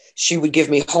 and she would give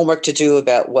me homework to do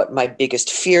about what my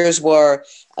biggest fears were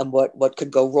and what could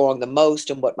go wrong the most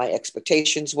and what my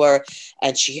expectations were.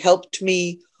 And she helped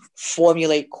me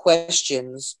formulate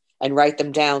questions and write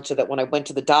them down so that when I went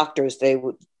to the doctors,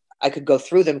 I could go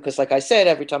through them. Because like I said,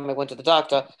 every time I went to the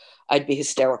doctor, I'd be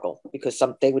hysterical because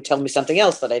they would tell me something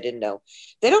else that I didn't know.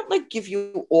 They don't like give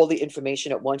you all the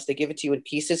information at once. They give it to you in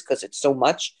pieces because it's so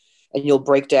much and you'll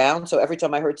break down. So every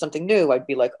time I heard something new, I'd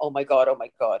be like, oh my God,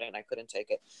 and I couldn't take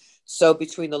it. So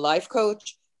between the life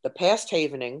coach, the past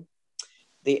havening,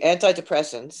 the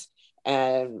antidepressants,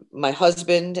 and my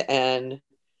husband and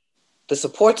the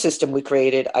support system we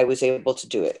created, I was able to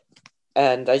do it.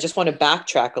 And I just want to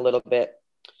backtrack a little bit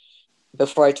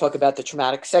before I talk about the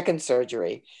traumatic second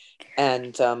surgery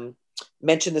and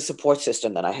mention the support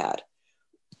system that I had.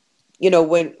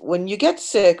 When you get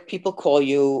sick, people call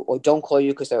you or don't call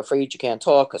you because they're afraid you can't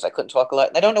talk, because I couldn't talk a lot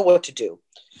and I don't know what to do.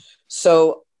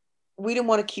 So we didn't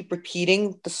want to keep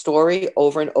repeating the story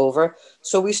over and over.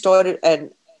 So we started,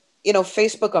 and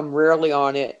Facebook, I'm rarely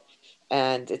on it,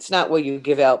 and it's not where you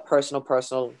give out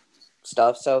personal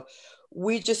stuff. So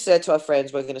we just said to our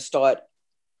friends, we're going to start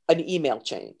an email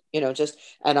chain, and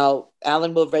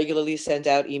Alan will regularly send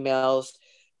out emails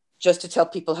just to tell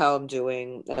people how I'm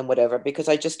doing and whatever, because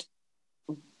I just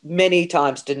many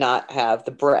times did not have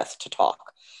the breath to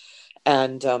talk.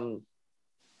 And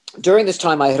during this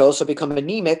time, I had also become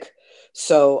anemic.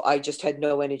 So I just had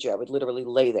no energy. I would literally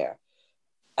lay there.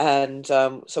 And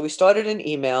so we started an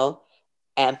email,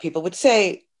 and people would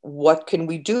say, "What can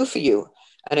we do for you?"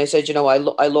 And I said,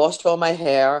 I lost all my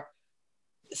hair.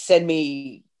 Send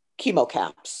me chemo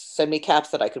caps. Send me caps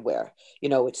that I could wear.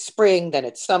 It's spring, then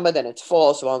it's summer, then it's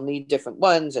fall. So I'll need different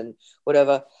ones and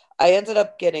whatever. I ended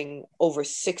up getting over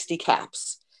 60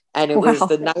 caps. And it was Wow.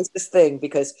 the nicest thing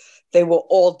because they were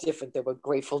all different. There were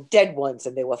Grateful Dead ones,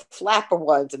 and there were flapper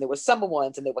ones, and there were summer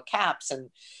ones, and there were caps.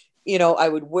 And I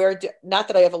would wear, not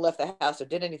that I ever left the house or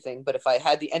did anything, but if I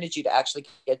had the energy to actually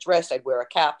get dressed, I'd wear a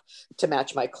cap to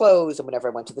match my clothes. And whenever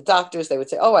I went to the doctors, they would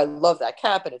say, "Oh, I love that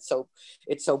cap. And it's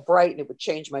so bright," and it would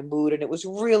change my mood. And it was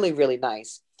really, really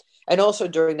nice. And also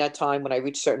during that time, when I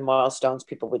reached certain milestones,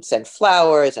 people would send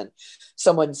flowers, and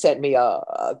someone sent me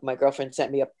my girlfriend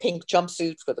sent me a pink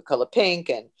jumpsuit for the color pink,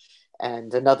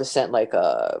 and another sent like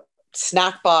a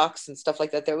snack box and stuff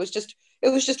like that. It was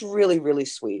just really, really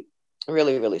sweet,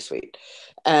 really, really sweet.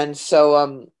 And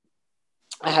so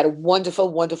I had a wonderful,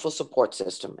 wonderful support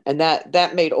system, and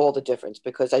that made all the difference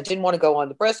because I didn't want to go on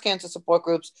the breast cancer support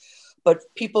groups, but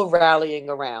people rallying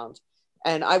around.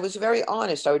 And I was very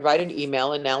honest. I would write an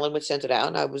email, and Alan would send it out.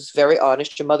 And I was very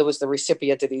honest. Your mother was the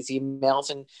recipient of these emails,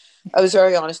 and I was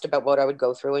very honest about what I would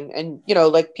go through. And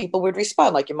like people would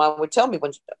respond, like your mom would tell me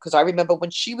because I remember when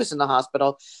she was in the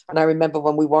hospital, and I remember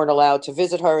when we weren't allowed to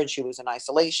visit her, and she was in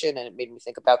isolation, and it made me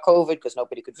think about COVID because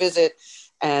nobody could visit,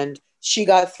 and she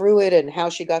got through it, and how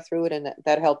she got through it, and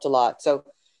that helped a lot. So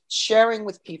sharing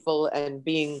with people and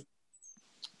being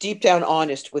deep down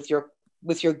honest with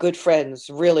your good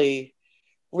friends really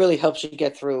helps you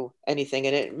get through anything.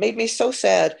 And it made me so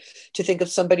sad to think of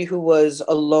somebody who was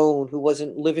alone, who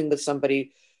wasn't living with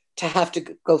somebody, to have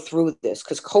to go through this,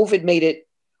 because COVID made it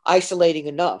isolating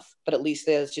enough. But at least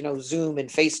there's, Zoom and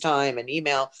FaceTime and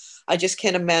email. I just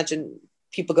can't imagine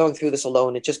people going through this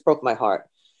alone. It just broke my heart.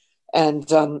 And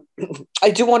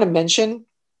I do want to mention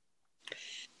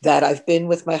that I've been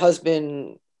with my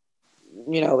husband,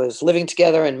 as living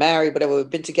together and married, but we've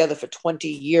been together for 20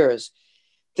 years.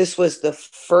 This was the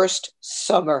first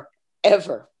summer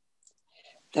ever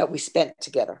that we spent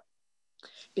together.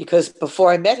 Because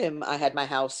before I met him, I had my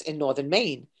house in northern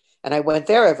Maine, and I went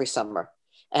there every summer.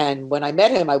 And when I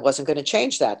met him, I wasn't going to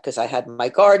change that because I had my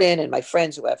garden and my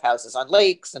friends who have houses on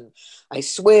lakes, and I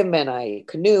swim and I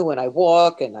canoe and I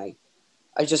walk, and I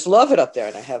just love it up there.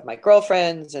 And I have my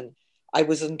girlfriends, and I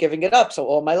wasn't giving it up. So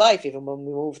all my life, even when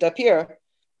we moved up here,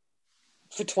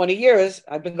 for 20 years,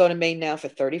 I've been going to Maine now for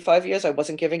 35 years. I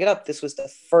wasn't giving it up. This was the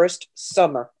first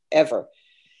summer ever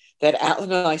that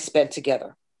Alan and I spent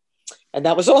together. And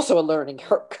that was also a learning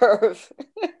curve.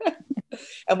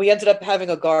 And we ended up having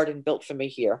a garden built for me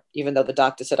here, even though the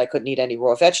doctor said I couldn't eat any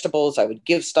raw vegetables. I would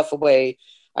give stuff away.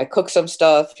 I cook some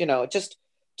stuff, just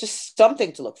just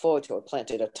something to look forward to. I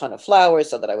planted a ton of flowers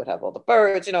so that I would have all the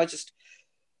birds.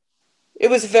 It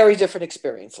was a very different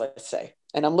experience, let's say.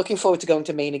 And I'm looking forward to going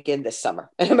to Maine again this summer.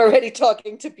 And I'm already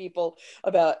talking to people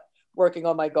about working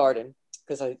on my garden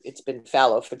because it's been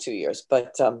fallow for 2 years.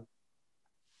 But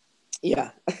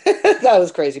yeah, that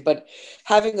was crazy. But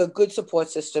having a good support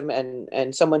system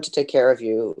and someone to take care of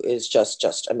you is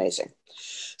just amazing.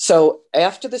 So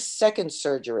after the second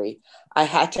surgery, I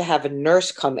had to have a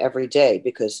nurse come every day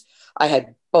because I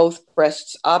had both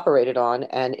breasts operated on,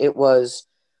 and it was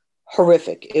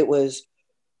horrific. It was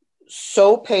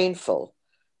so painful.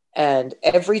 And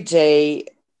every day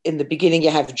in the beginning, you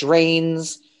have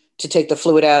drains to take the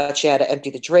fluid out. She had to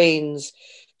empty the drains.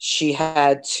 She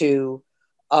had to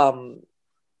um,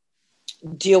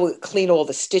 clean all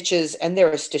the stitches. And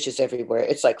there are stitches everywhere.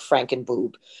 It's like Franken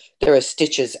boob. There are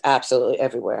stitches absolutely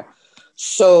everywhere.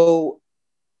 So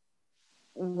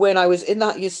when I was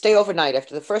you stay overnight.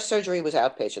 After the first surgery was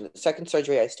outpatient. The second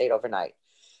surgery, I stayed overnight.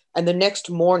 And the next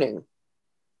morning,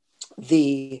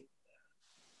 the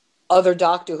other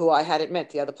doctor who I hadn't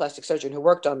met, the other plastic surgeon who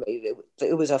worked on me,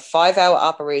 it was a 5-hour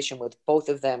operation with both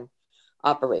of them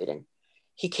operating.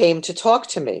 He came to talk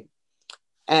to me.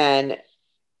 And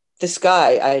this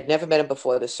guy, I had never met him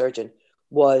before, the surgeon,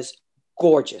 was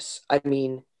gorgeous. I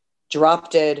mean,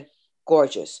 drop dead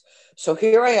gorgeous. So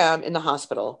here I am in the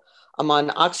hospital. I'm on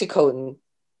Oxycontin.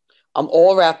 I'm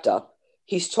all wrapped up.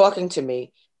 He's talking to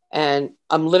me, and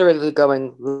I'm literally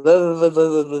going,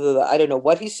 I don't know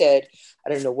what he said. I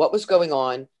don't know what was going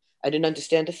on. I didn't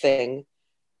understand a thing.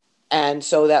 And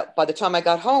so that by the time I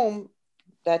got home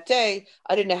that day,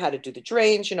 I didn't know how to do the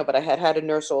drains, but I had had a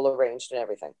nurse all arranged and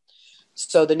everything.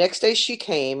 So the next day she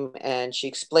came and she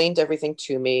explained everything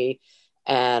to me.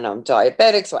 And I'm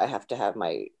diabetic, so I have to have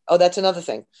that's another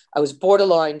thing. I was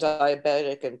borderline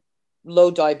diabetic and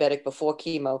low diabetic before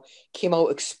chemo.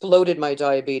 Chemo exploded my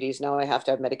diabetes. Now I have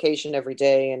to have medication every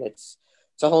day, and it's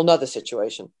a whole nother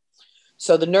situation.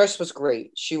 So the nurse was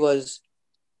great. She was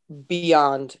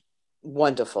beyond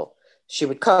wonderful. She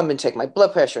would come and take my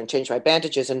blood pressure and change my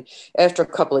bandages. And after a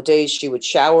couple of days, she would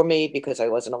shower me because I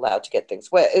wasn't allowed to get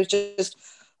things wet. It was just,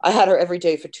 I had her every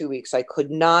day for 2 weeks. I could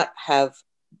not have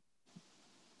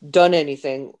done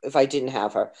anything if I didn't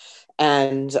have her.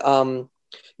 And,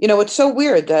 it's so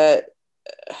weird that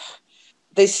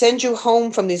they send you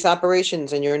home from these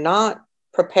operations and you're not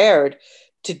prepared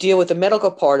to deal with the medical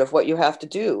part of what you have to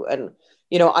do. And,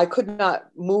 I could not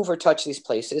move or touch these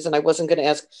places. And I wasn't going to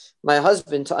ask my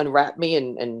husband to unwrap me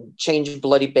and change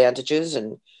bloody bandages.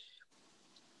 And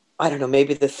I don't know,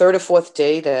 maybe the third or fourth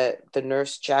day that the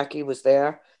nurse Jackie was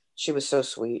there, she was so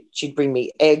sweet. She'd bring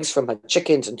me eggs from her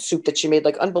chickens and soup that she made,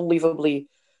 like unbelievably,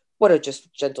 what a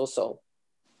just gentle soul.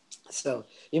 So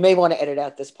you may want to edit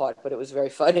out this part, but it was very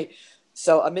funny.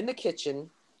 So I'm in the kitchen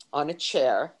on a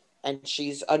chair, and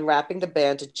she's unwrapping the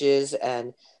bandages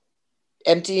and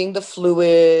emptying the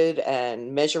fluid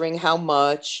and measuring how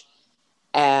much.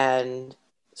 And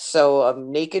so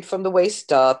I'm naked from the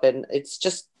waist up, and it's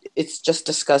just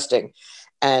disgusting.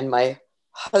 And my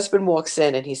husband walks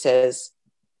in and he says,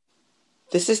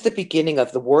 "This is the beginning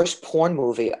of the worst porn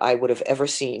movie I would have ever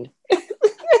seen."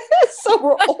 So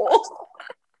we're all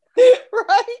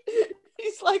right.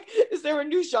 He's like, "Is there a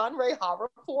new genre, horror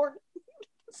porn?"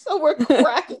 So we're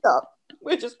cracking up.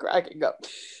 We're just cracking up.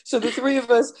 So the three of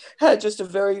us had just a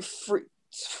very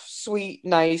sweet,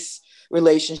 nice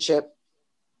relationship.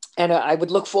 And I would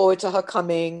look forward to her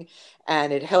coming,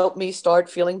 and it helped me start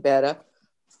feeling better.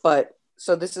 But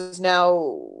so this is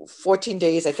now 14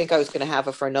 days. I think I was going to have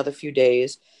her for another few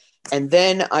days. And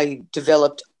then I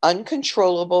developed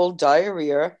uncontrollable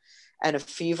diarrhea and a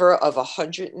fever of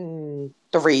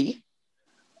 103.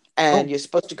 And you're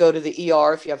supposed to go to the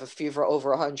ER if you have a fever over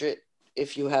 100,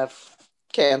 if you have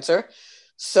cancer.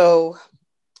 So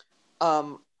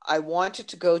I wanted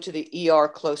to go to the ER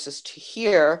closest to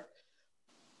here.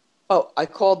 Oh, I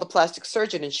called the plastic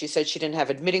surgeon, and she said she didn't have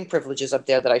admitting privileges up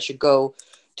there, that I should go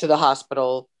to the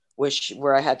hospital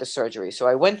where I had the surgery. So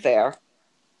I went there,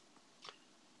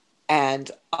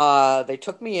 and they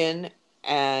took me in,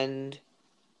 and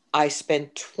I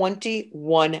spent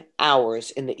 21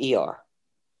 hours in the ER.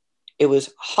 It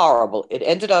was horrible. It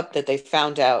ended up that they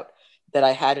found out that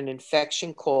I had an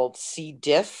infection called C.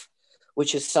 diff,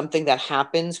 which is something that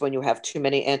happens when you have too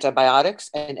many antibiotics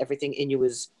and everything in you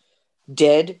is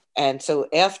dead. And so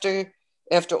after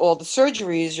all the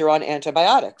surgeries, you're on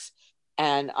antibiotics.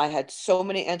 And I had so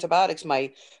many antibiotics,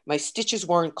 my stitches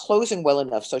weren't closing well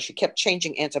enough. So she kept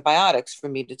changing antibiotics for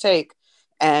me to take.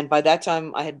 And by that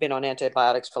time, I had been on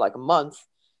antibiotics for like a month,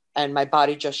 and my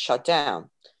body just shut down.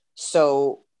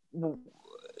 So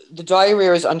the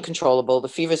diarrhea is uncontrollable. The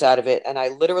fever's out of it. And I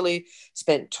literally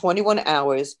spent 21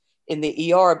 hours in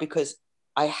the ER because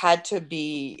I had to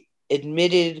be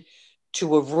admitted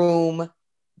to a room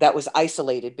that was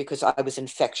isolated because I was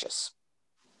infectious.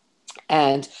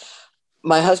 And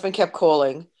my husband kept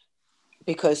calling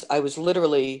because I was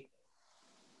literally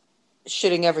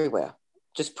shitting everywhere,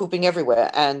 just pooping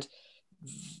everywhere. And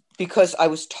because I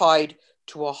was tied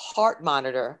to a heart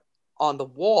monitor on the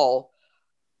wall,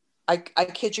 I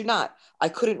kid you not, I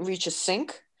couldn't reach a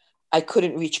sink. I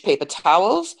couldn't reach paper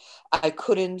towels. I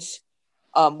couldn't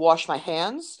wash my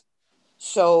hands.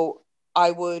 So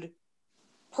I would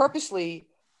purposely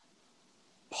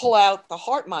pull out the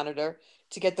heart monitor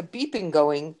to get the beeping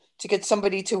going, to get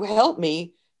somebody to help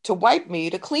me, to wipe me,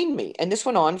 to clean me. And this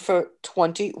went on for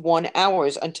 21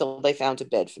 hours until they found a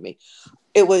bed for me.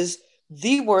 It was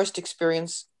the worst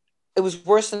experience. It was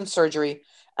worse than surgery,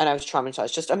 and I was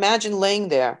traumatized. Just imagine laying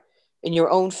there in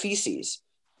your own feces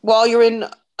while you're in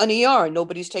an ER and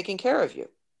nobody's taking care of you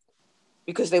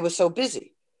because they were so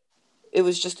busy. It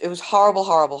was horrible,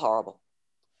 horrible, horrible.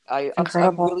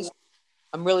 Incredible.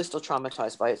 I'm really still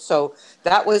traumatized by it. So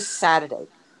that was Saturday.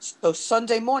 So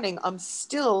Sunday morning, I'm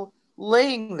still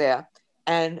laying there,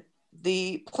 and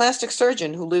the plastic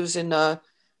surgeon who lives in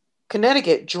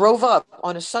Connecticut drove up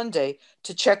on a Sunday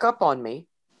to check up on me.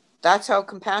 That's how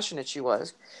compassionate she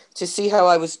was, to see how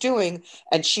I was doing.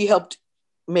 And she helped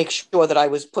make sure that I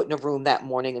was put in a room that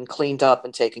morning and cleaned up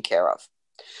and taken care of.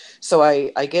 So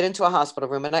I get into a hospital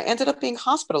room and I ended up being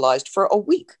hospitalized for a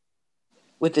week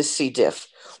with this C. diff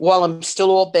while I'm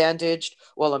still all bandaged,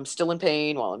 while I'm still in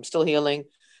pain, while I'm still healing.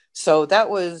 So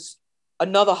that was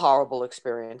another horrible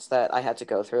experience that I had to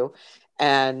go through.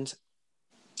 And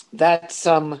that's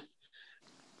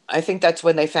I think that's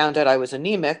when they found out I was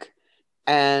anemic,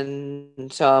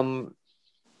 and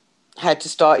had to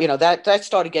start, that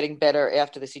started getting better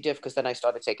after the C. diff because then I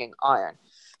started taking iron.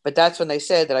 But that's when they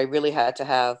said that I really had to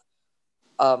have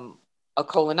a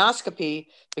colonoscopy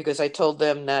because I told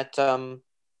them that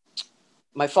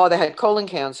my father had colon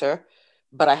cancer,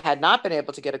 but I had not been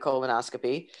able to get a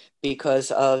colonoscopy because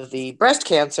of the breast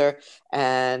cancer,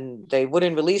 and they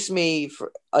wouldn't release me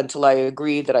until I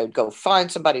agreed that I would go find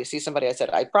somebody, see somebody. I said,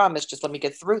 I promise, just let me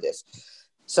get through this.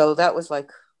 So that was like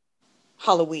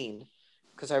Halloween,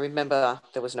 because I remember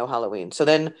there was no Halloween. So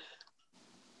then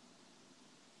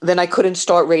I couldn't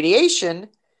start radiation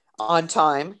on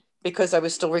time because I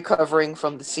was still recovering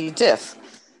from the C. diff.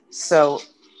 So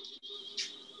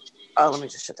let me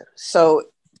just shut that. So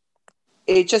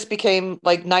it just became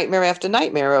like nightmare after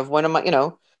nightmare of when am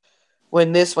I,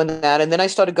 when this, when that. And then I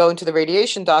started going to the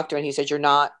radiation doctor, and he said, you're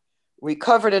not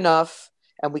recovered enough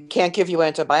and we can't give you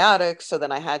antibiotics. So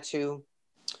then I had to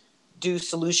do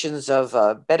solutions of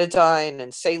betadine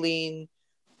and saline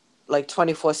like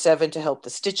 24/7 to help the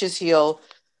stitches heal.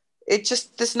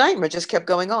 This nightmare just kept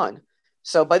going on.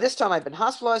 So by this time, I'd been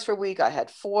hospitalized for a week. I had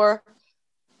 4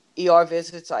 ER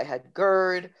visits. I had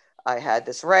GERD. I had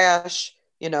this rash,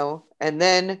 and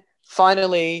then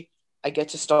finally I get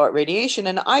to start radiation,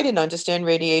 and I didn't understand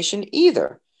radiation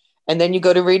either. And then you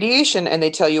go to radiation and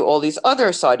they tell you all these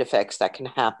other side effects that can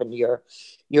happen.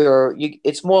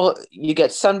 It's more, you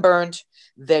get sunburned,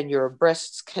 then your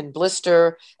breasts can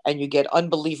blister, and you get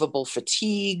unbelievable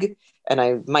fatigue. And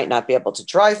I might not be able to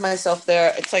drive myself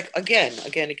there. It's like, again,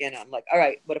 again. I'm like, all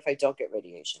right, what if I don't get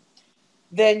radiation?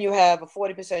 Then you have a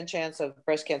 40% chance of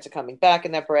breast cancer coming back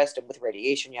in that breast. And with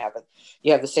radiation, you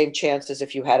have the same chance as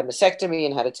if you had a mastectomy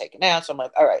and had it taken out. So I'm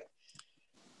like, all right,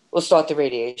 we'll start the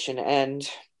radiation. And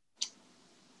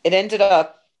it ended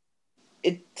up,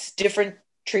 it's different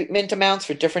treatment amounts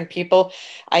for different people.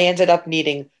 I ended up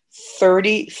needing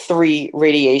 33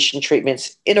 radiation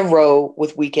treatments in a row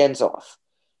with weekends off.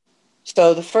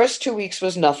 So the first 2 weeks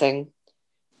was nothing.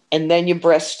 And then your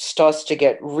breast starts to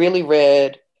get really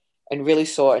red and really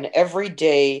sore. And every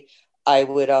day I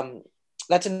would,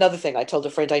 that's another thing. I told a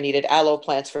friend I needed aloe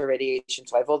plants for radiation.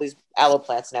 So I have all these aloe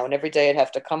plants now. And every day I'd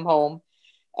have to come home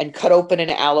and cut open an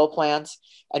aloe plant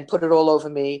and put it all over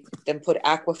me, then put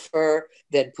Aquifer,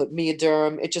 then put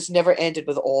Mioderm. It just never ended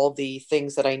with all the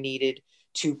things that I needed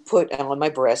to put on my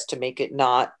breast to make it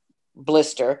not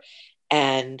blister.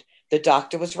 And the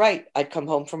doctor was right. I'd come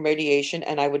home from radiation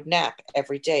and I would nap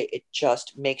every day. It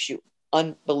just makes you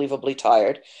unbelievably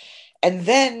tired. And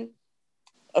then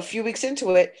a few weeks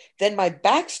into it, then my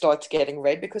back starts getting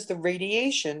red because the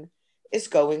radiation is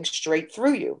going straight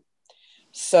through you.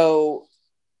 So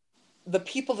the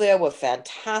people there were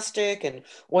fantastic, and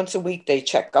once a week they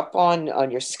check up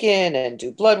on your skin and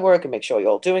do blood work and make sure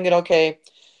you're all doing it okay.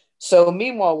 So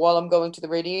meanwhile, while I'm going to the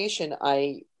radiation,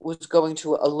 I was going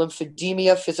to a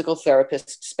lymphedema physical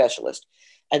therapist specialist.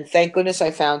 And thank goodness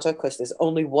I found her because there's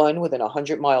only one within a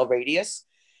 100-mile radius.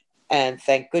 And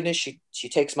thank goodness she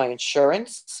takes my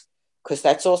insurance because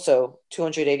that's also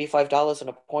 $285 an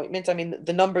appointment. I mean,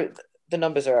 the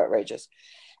numbers are outrageous.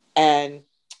 And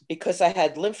because I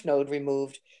had lymph node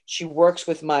removed, she works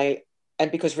with my,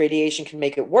 and because radiation can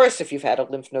make it worse if you've had a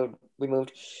lymph node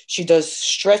removed, she does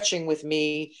stretching with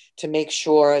me to make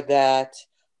sure that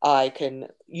I can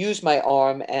use my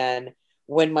arm. And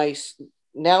when my,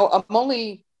 now I'm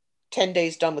only 10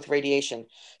 days done with radiation.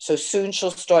 So soon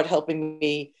she'll start helping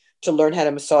me to learn how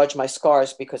to massage my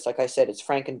scars because, like I said, it's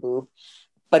Frankenboob,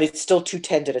 but it's still too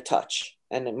tender to touch.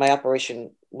 And my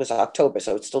operation was October,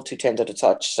 so it's still too tender to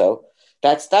touch. So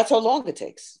that's how long it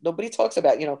takes. Nobody talks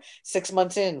about, 6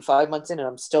 months in, 5 months in, and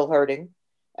I'm still hurting,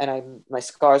 and my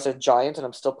scars are giant, and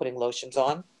I'm still putting lotions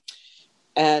on.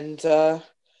 And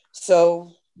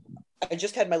so I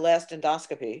just had my last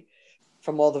endoscopy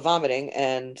from all the vomiting,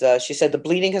 and she said the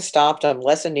bleeding has stopped. I'm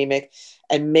less anemic,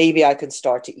 and maybe I can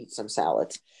start to eat some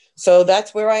salads. So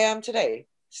that's where I am today,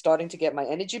 starting to get my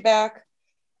energy back.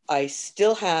 I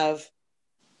still have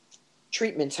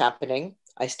treatments happening.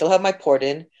 I still have my port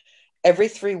in. Every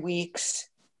 3 weeks,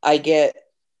 I get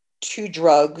two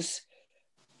drugs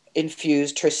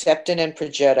infused, Herceptin and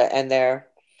Progetta, and they're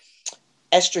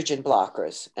estrogen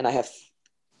blockers. And I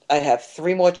have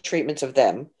three more treatments of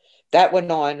them. That went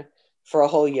on for a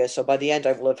whole year. So by the end,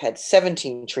 I will have had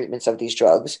 17 treatments of these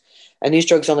drugs. And these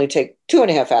drugs only take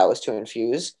 2.5 hours to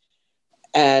infuse.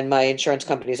 And my insurance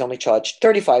companies only charge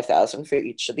 $35,000 for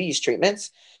each of these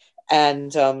treatments. And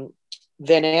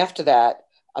then after that,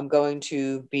 I'm going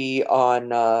to be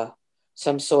on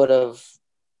some sort of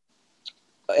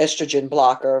estrogen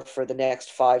blocker for the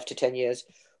next 5 to 10 years,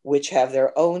 which have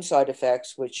their own side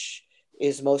effects, which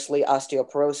is mostly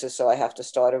osteoporosis. So I have to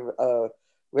start a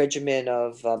regimen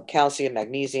of calcium,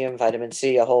 magnesium, vitamin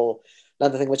C, a whole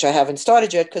another thing, which I haven't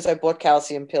started yet because I bought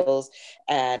calcium pills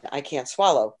and I can't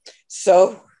swallow.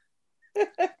 So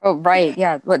Oh, right.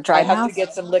 Yeah. What, I dry have to mouth?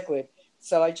 get some liquid.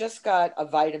 So I just got a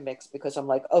Vitamix because I'm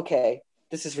like, okay,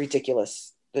 this is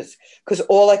ridiculous. This because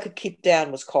all I could keep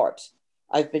down was carbs.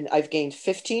 I've gained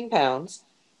 15 pounds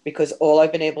because all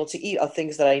I've been able to eat are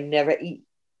things that I never eat.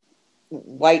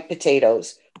 White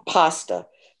potatoes, pasta,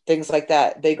 things like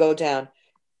that. They go down.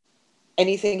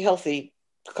 Anything healthy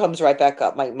comes right back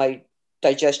up. My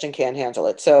digestion can't handle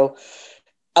it. So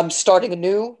I'm starting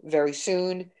anew very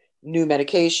soon, new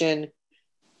medication,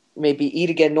 maybe eat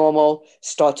again normal,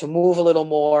 start to move a little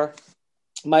more.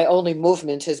 My only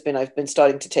movement has been I've been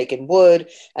starting to take in wood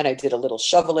and I did a little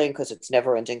shoveling because it's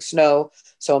never ending snow.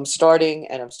 So I'm starting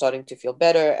to feel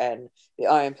better and the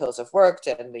iron pills have worked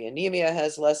and the anemia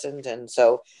has lessened. And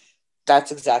so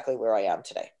that's exactly where I am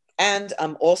today. And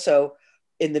I'm also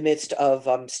in the midst of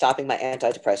stopping my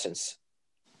antidepressants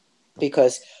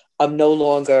because I'm no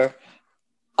longer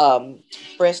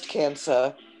breast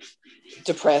cancer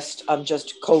depressed. I'm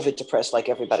just COVID depressed like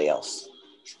everybody else.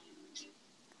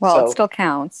 Well, it So still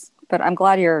counts, but I'm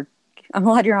glad you're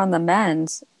on the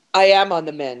mend. I am on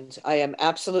the mend. I am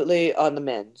absolutely on the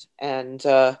mend. And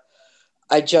I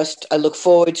look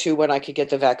forward to when I could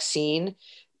get the vaccine.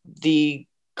 The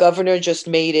governor just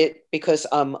made it because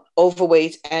I'm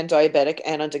overweight and diabetic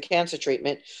and under cancer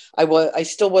treatment. I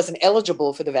still wasn't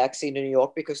eligible for the vaccine in New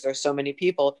York because there's so many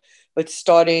people. But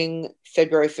starting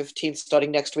February 15th,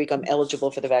 starting next week, I'm eligible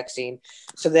for the vaccine.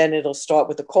 So then it'll start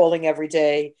with the calling every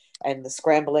day and the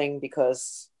scrambling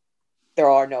because there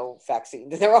are no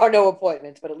vaccines, there are no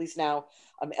appointments, but at least now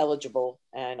I'm eligible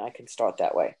and I can start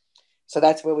that way. So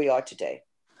that's where we are today.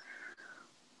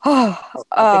 Oh,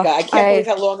 I think I can't believe I,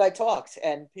 how long I talked.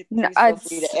 And please feel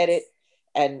free it's, to edit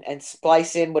and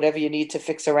splice in whatever you need to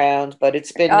fix around. But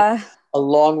it's been uh, a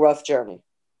long, rough journey.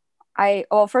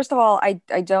 well, first of all, I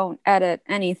don't edit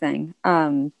anything.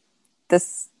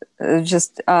 This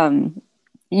just,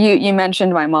 you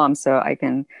mentioned my mom, so I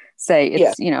can say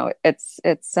Yeah,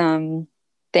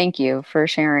 thank you for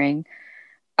sharing.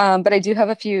 But I do have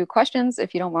a few questions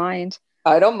if you don't mind.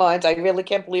 I don't mind. I really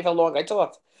can't believe how long I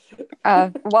talked.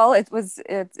 Well,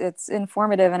 it's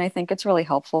informative, and I think it's really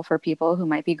helpful for people who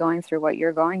might be going through what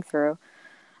you're going through.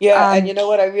 Yeah, and Um, you know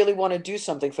what? I really want to do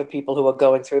something for people who are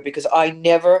going through because I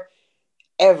never,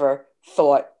 ever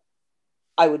thought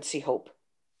I would see hope.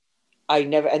 I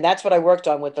never, and that's what I worked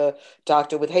on with the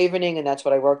doctor with Havening, and that's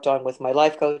what I worked on with my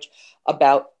life coach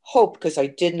about hope because I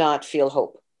did not feel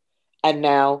hope. And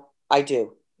now I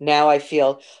do. Now I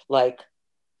feel like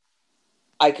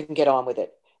I can get on with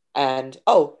it. And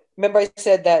oh, remember I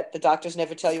said that the doctors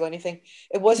never tell you anything?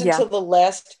 It wasn't yeah. until the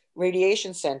last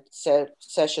radiation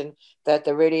session that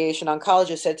the radiation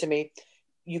oncologist said to me,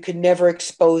 you can never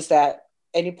expose that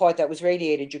any part that was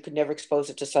radiated, you could never expose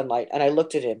it to sunlight. And I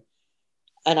looked at him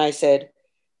and I said,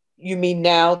 you mean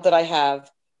now that I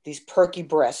have these perky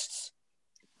breasts,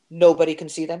 nobody can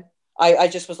see them? I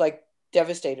just was like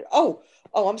devastated. Oh,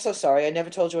 I'm so sorry. I never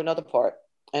told you another part.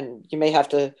 And you may have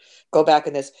to go back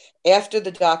in this. After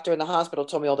the doctor in the hospital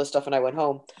told me all this stuff and I went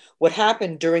home, what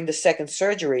happened during the second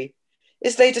surgery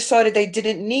is they decided they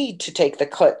didn't need to take the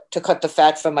cut to cut the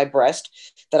fat from my breast,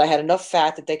 that I had enough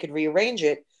fat that they could rearrange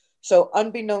it. So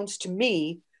unbeknownst to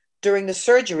me, during the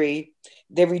surgery,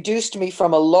 they reduced me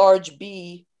from a large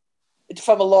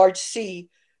C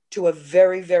to a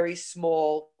very, very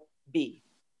small B.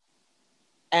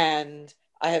 And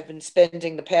I have been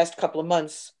spending the past couple of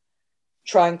months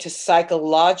trying to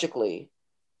psychologically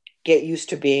get used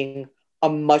to being a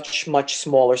much, much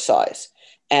smaller size.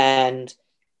 And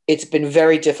it's been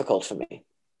very difficult for me.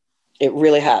 It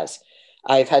really has.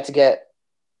 I've had to get,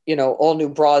 all new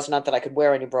bras. Not that I could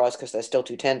wear any bras because they're still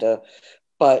too tender,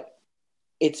 but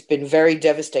it's been very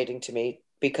devastating to me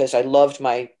because I loved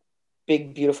my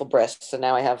big, beautiful breasts. And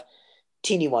now I have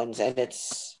teeny ones. And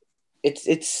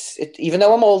even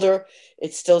though I'm older,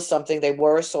 it's still something. They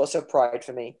were a source of pride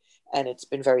for me. And it's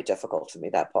been very difficult for me,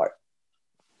 that part.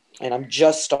 And I'm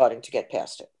just starting to get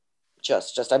past it.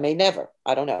 I may never,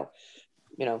 I don't know,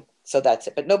 so that's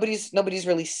it. But nobody's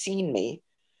really seen me,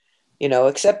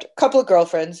 except a couple of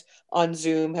girlfriends on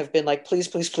Zoom have been like, please,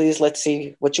 please, please, let's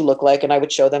see what you look like. And I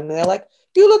would show them and they're like,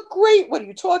 you look great. What are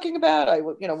you talking about? I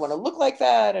would, want to look like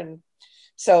that. And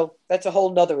so that's a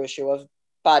whole nother issue of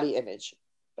body image.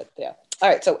 But yeah. All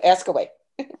right. So ask away.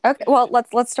 Okay, well,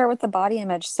 let's start with the body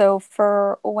image. So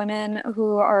for women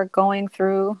who are going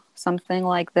through something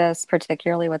like this,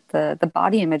 particularly with the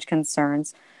body image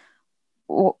concerns,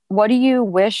 what do you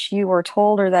wish you were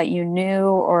told or that you knew,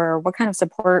 or what kind of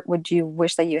support would you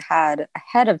wish that you had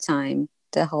ahead of time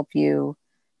to help you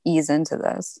ease into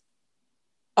this?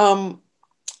 Um,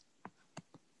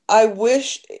 I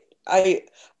wish I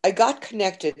I got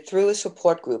connected through a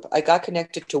support group. I got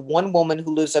connected to one woman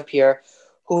who lives up here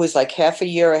who is like half a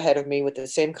year ahead of me with the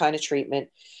same kind of treatment.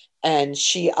 And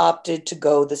she opted to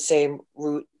go the same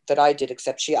route that I did,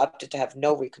 except she opted to have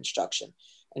no reconstruction.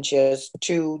 And she has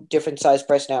two different size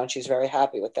breasts now, and she's very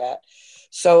happy with that.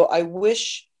 So I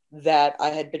wish that I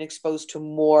had been exposed to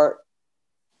more.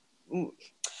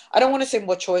 I don't want to say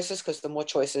more choices because the more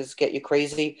choices get you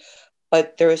crazy,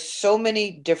 but there are so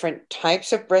many different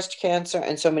types of breast cancer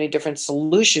and so many different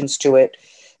solutions to it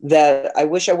that I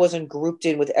wish I wasn't grouped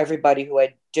in with everybody who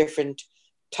had different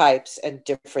types and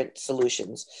different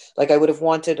solutions. Like I would have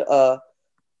wanted to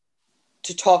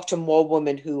talk to more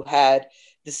women who had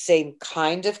the same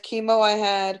kind of chemo I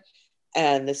had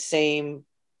and the same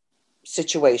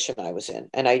situation I was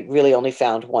in. And I really only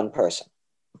found one person.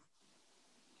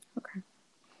 Okay.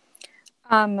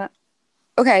 Um,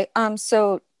 okay.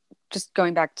 So just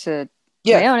going back to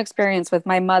my Yeah. own experience with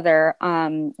my mother,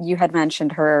 you had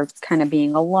mentioned her kind of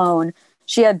being alone.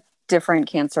 She had different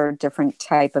cancer, different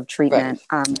type of Right. treatment.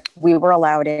 We were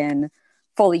allowed in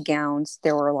fully gowned.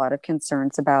 There were a lot of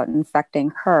concerns about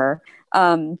infecting her.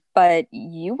 But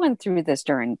you went through this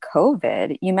during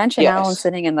COVID. You mentioned Alan Yes.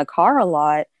 sitting in the car a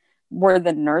lot. Were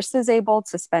the nurses able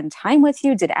to spend time with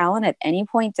you? Did Alan at any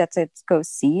point get to go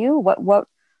see you?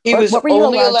 He was What were you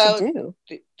only allowed to allowed,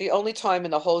 do? the only time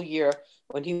in the whole year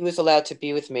when he was allowed to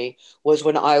be with me was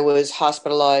when I was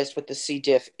hospitalized with the C.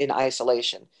 diff in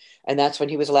isolation. And that's when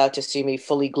he was allowed to see me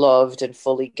fully gloved and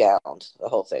fully gowned, the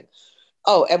whole thing.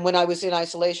 Oh, and when I was in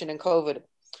isolation in COVID,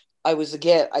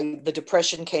 the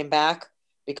depression came back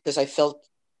because I felt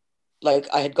like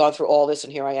I had gone through all this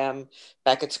and here I am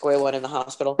back at square one in the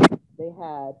hospital. They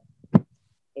had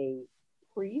a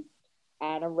priest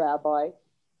and a rabbi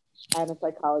and a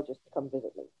psychologist to come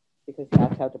visit me because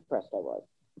that's how depressed I was.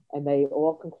 And they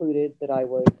all concluded that I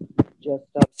was just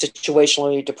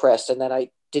situationally depressed and that I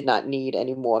did not need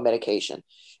any more medication.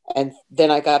 And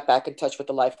then I got back in touch with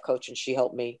the life coach and she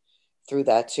helped me through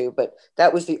that too. But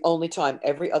that was the only time.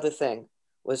 Every other thing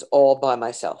was all by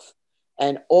myself.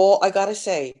 And all I got to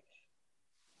say,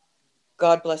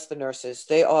 God bless the nurses.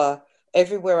 They are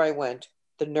everywhere I went.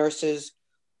 The nurses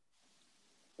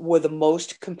were the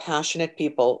most compassionate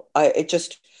people. It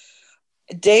just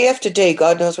day after day,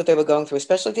 God knows what they were going through,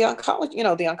 especially the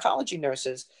oncology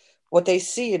nurses, what they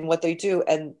see and what they do,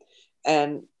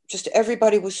 and just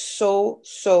everybody was so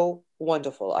so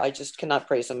wonderful. I just cannot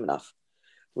praise them enough.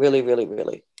 Really, really,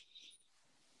 really.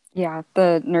 Yeah,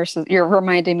 the nurses, you're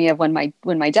reminding me of when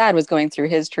my dad was going through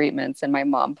his treatments and my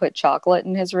mom put chocolate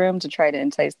in his room to try to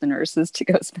entice the nurses to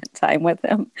go spend time with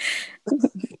him.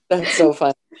 That's so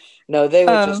fun. No, they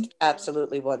were Um, just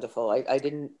absolutely wonderful. I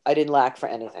didn't lack for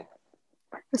anything.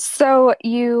 So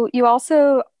you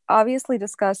also obviously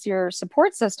discuss your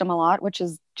support system a lot, which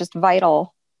is just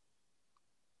vital.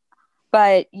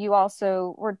 But you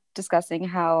also were discussing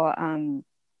how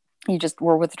you just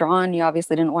were withdrawn. You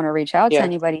obviously didn't want to reach out to Yeah.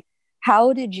 anybody.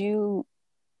 How did you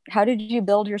how did you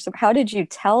build your how did you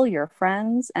tell your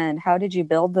friends and how did you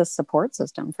build this support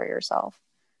system for yourself?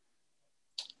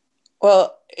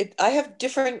 Well, I have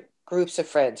different groups of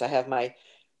friends. I have my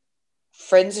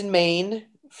friends in Maine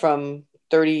from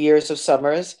 30 years of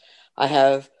summers. I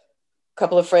have a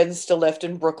couple of friends still left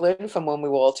in Brooklyn from when we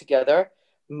were all together.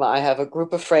 I have a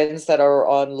group of friends that are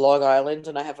on Long Island,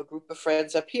 and I have a group of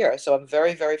friends up here. So I'm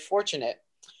very, very fortunate.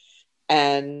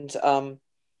 And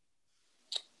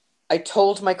I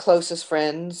told my closest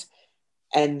friends,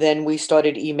 and then we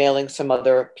started emailing some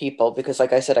other people because,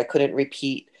 like I said, I couldn't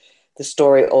repeat the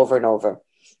story over and over.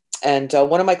 And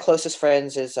one of my closest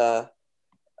friends is a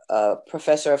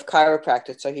professor of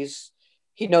chiropractic, so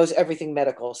he knows everything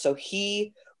medical. So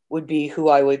he would be who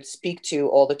I would speak to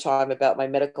all the time about my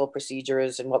medical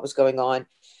procedures and what was going on.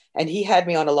 And he had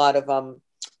me on a lot of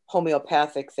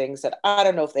homeopathic things that I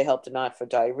don't know if they helped or not for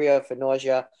diarrhea, for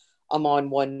nausea. I'm on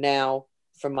one now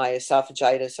for my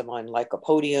esophagitis. I'm on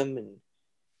lycopodium and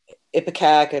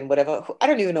Ipecac and whatever. I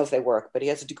don't even know if they work, but he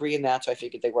has a degree in that, so I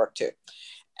figured they work too.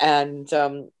 And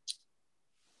then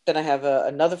I have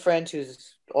another friend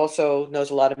who's also knows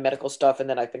a lot of medical stuff. And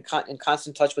then I've been in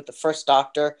constant touch with the first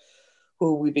doctor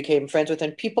who we became friends with.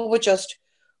 And people were just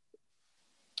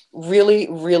really,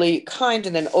 really kind.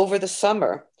 And then over the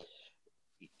summer,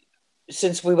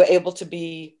 since we were able to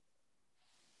be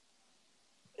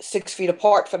 6 feet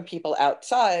apart from people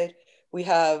outside, we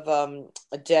have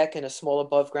a deck and a small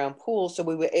above ground pool. So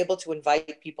we were able to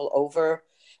invite people over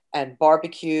and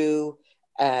barbecue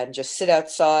and just sit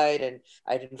outside. And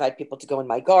I'd invite people to go in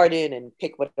my garden and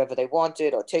pick whatever they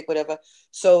wanted or take whatever.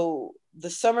 So the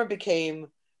summer became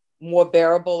more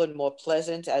bearable and more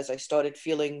pleasant as I started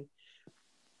feeling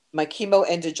my chemo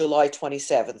ended July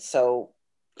 27th. So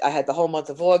I had the whole month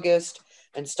of August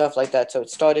and stuff like that. So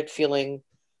it started feeling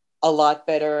a lot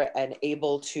better and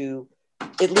able to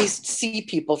at least see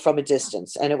people from a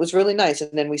distance. And it was really nice.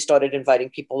 And then we started inviting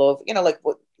people over,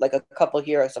 like a couple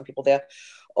here, some people there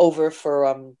over for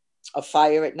a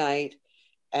fire at night.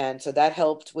 And so that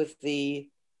helped with the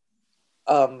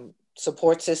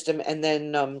support system. And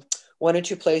then one or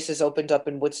two places opened up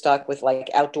in Woodstock with like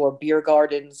outdoor beer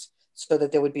gardens so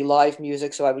that there would be live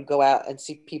music. So I would go out and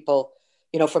see people,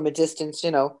 from a distance,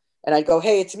 and I'd go,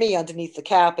 hey, it's me underneath the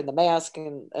cap and the mask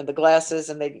and the glasses.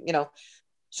 And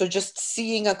so just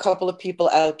seeing a couple of people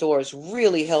outdoors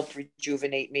really helped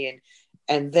rejuvenate me.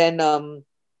 And then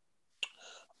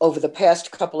over the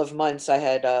past couple of months, I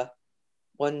had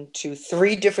one, two,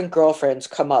 three different girlfriends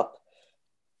come up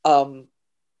um,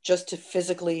 just to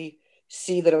physically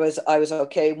see that I was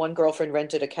okay. One girlfriend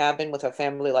rented a cabin with her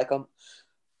family, like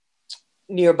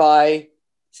nearby,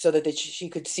 so that she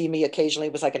could see me occasionally.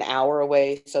 It was like an hour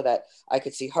away, so that I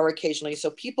could see her occasionally. So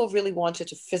people really wanted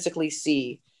to physically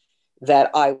see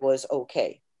that I was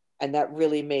okay. And that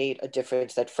really made a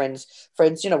difference. That friends,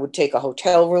 would take a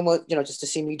hotel room, just to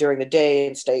see me during the day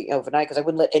and stay overnight because I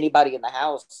wouldn't let anybody in the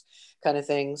house, kind of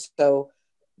things. So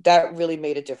that really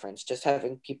made a difference. Just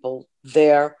having people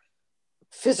there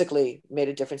physically made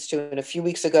a difference too. And a few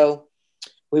weeks ago,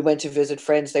 we went to visit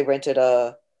friends. They rented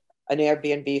an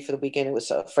Airbnb for the weekend. It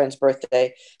was a friend's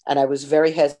birthday, and I was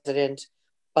very hesitant,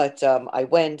 but I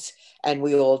went, and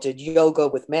we all did yoga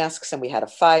with masks, and we had a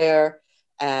fire,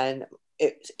 and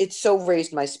it so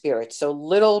raised my spirits. So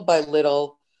little by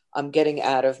little, I'm getting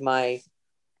out of my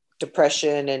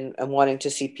depression and wanting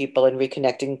to see people and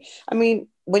reconnecting. I mean,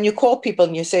 when you call people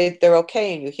and you say they're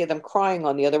okay, and you hear them crying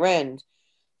on the other end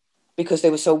because they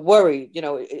were so worried,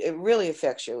 it really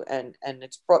affects you, and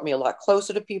it's brought me a lot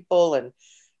closer to people. And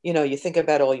you think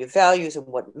about all your values and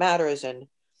what matters. And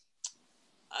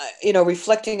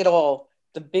reflecting it all,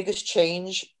 the biggest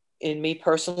change in me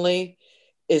personally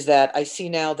is that I see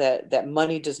now that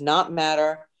money does not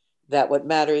matter, that what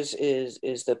matters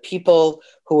is the people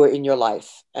who are in your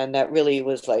life. And that really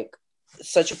was like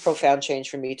such a profound change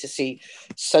for me to see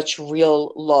such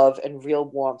real love and real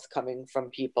warmth coming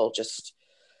from people. Just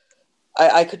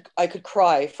I could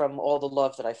cry from all the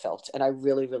love that I felt, and I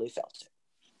really, really felt it.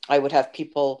 I would have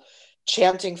people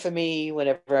chanting for me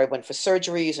whenever I went for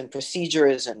surgeries and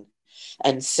procedures,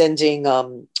 and sending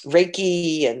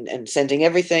Reiki and sending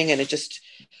everything. And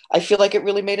I feel like it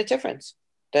really made a difference.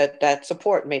 That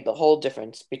support made the whole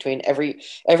difference between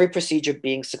every procedure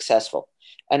being successful.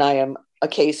 And I am a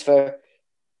case for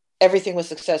everything was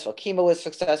successful. Chemo was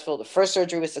successful. The first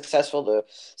surgery was successful. The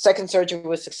second surgery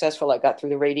was successful. I got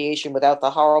through the radiation without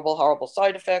the horrible, horrible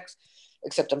side effects,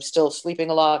 except I'm still sleeping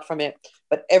a lot from it.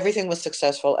 But everything was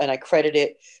successful. And I credit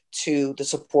it to the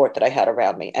support that I had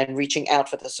around me and reaching out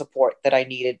for the support that I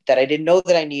needed, that I didn't know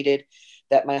that I needed,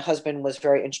 that my husband was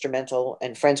very instrumental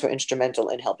and friends were instrumental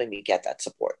in helping me get that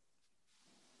support.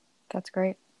 That's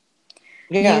great.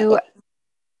 Yeah. You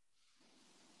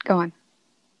go on.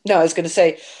 No, I was going to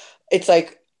say, it's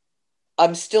like,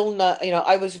 I'm still not,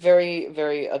 I was very,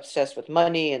 very obsessed with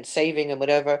money and saving and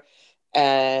whatever.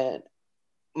 And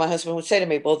my husband would say to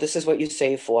me, well, this is what you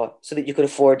save for so that you could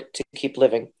afford to keep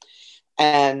living.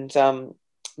 And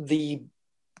the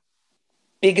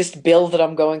biggest bill that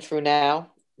I'm going through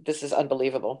now, this is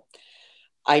unbelievable.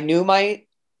 I knew my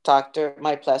doctor,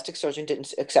 my plastic surgeon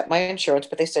didn't accept my insurance,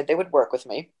 but they said they would work with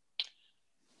me.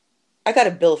 I got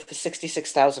a bill for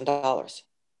 $66,000.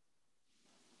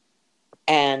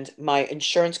 And my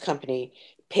insurance company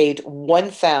paid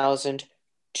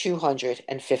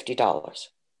 $1,250.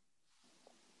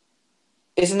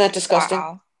 Isn't that disgusting?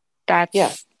 Wow. Yeah,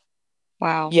 That's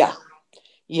wow. yeah,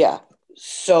 yeah.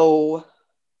 So,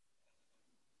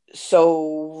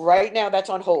 so right now that's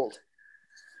on hold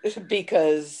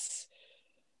because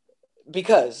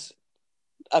because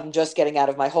I'm just getting out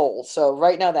of my hole. So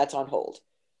right now that's on hold.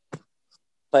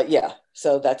 But yeah,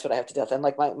 so that's what I have to deal with. And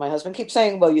like my husband keeps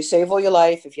saying, well, you save all your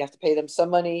life. If you have to pay them some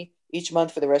money each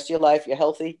month for the rest of your life, you're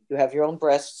healthy, you have your own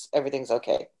breasts, everything's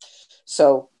okay.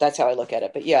 So that's how I look at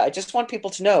it. But yeah, I just want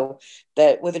people to know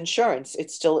that with insurance,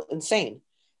 it's still insane.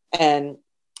 And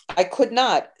I could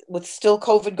not, with still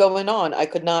COVID going on, I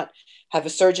could not have a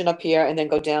surgeon up here and then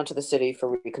go down to the city for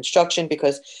reconstruction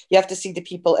because you have to see the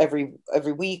people every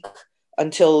week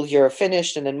until you're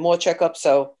finished and then more checkups.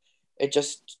 So it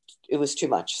just it was too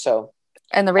much. So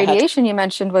And the I had to, radiation you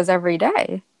mentioned was every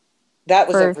day that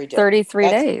was for every day. 33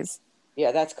 That's days.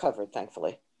 yeah, that's covered,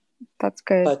 thankfully. That's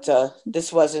good. But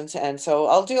this wasn't, and so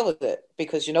I'll deal with it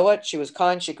because you know what? She was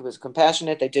kind, she was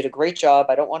compassionate. They did a great job.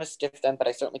 I don't want to stiff them, but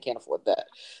I certainly can't afford that.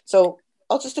 So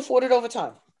I'll just afford it over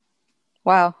time.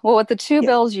 Wow. Well, with the two Yeah,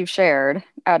 bills you've shared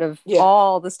out of yeah,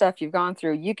 all the stuff you've gone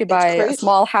through, you could it's buy a crazy.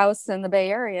 small house in the Bay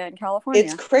Area in It's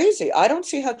California. crazy. I don't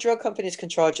see how drug companies can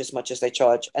charge as much as they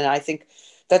charge, and I think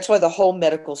that's why the whole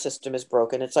medical system is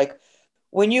broken. It's like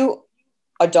when you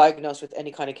are diagnosed with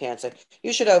any kind of cancer,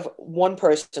 you should have one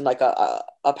person, like a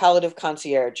palliative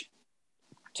concierge,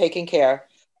 taking care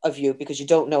of you because you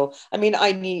don't know. I mean,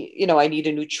 I need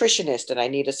a nutritionist and I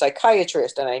need a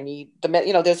psychiatrist and I need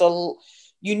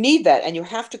you need that and you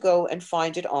have to go and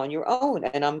find it on your own.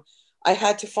 And I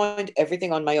had to find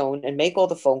everything on my own and make all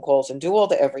the phone calls and do all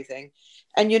the everything.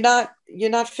 And you're not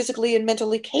physically and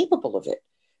mentally capable of it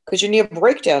because you're near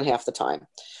breakdown half the time.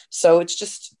 So it's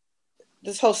just,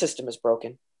 this whole system is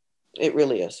broken. It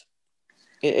really is.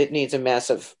 It needs a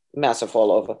massive, massive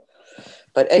haul over.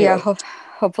 But Yeah, anyway,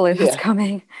 hopefully that's yeah,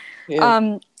 coming. yeah.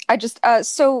 Um, I just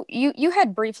so you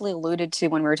had briefly alluded to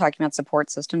when we were talking about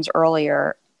support systems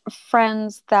earlier,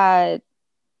 friends that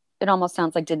it almost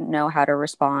sounds like didn't know how to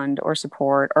respond or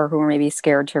support or who were maybe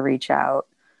scared to reach out.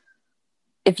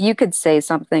 If you could say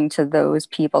something to those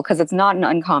people, because it's not an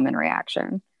uncommon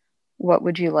reaction, what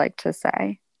would you like to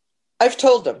say? I've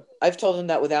told them. I've told them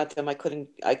that without them, I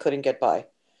couldn't get by.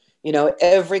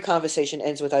 Every conversation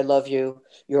ends with "I love you.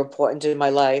 You're important in my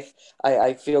life.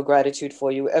 I feel gratitude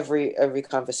for you." Every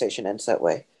conversation ends that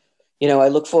way. I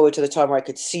look forward to the time where I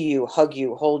could see you, hug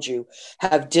you, hold you,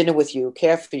 have dinner with you,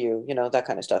 care for you. That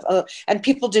kind of stuff. And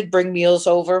people did bring meals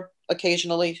over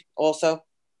occasionally, also,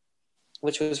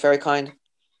 which was very kind.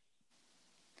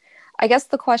 I guess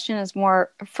the question is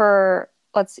more for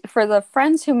the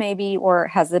friends who maybe were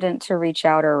hesitant to reach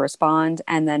out or respond,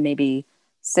 and then maybe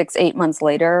 6, 8 months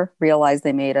later realize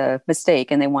they made a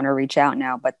mistake and they want to reach out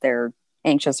now, but they're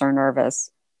anxious or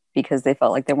nervous because they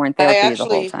felt like they weren't there I for you the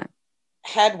whole actually time.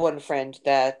 had one friend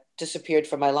that disappeared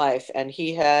from my life, and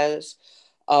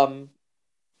um,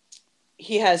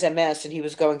 he has MS and he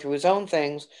was going through his own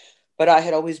things, but I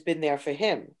had always been there for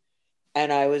him.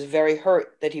 And I was very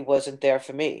hurt that he wasn't there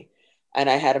for me. And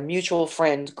I had a mutual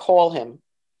friend call him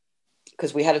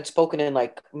because we hadn't spoken in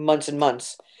like months and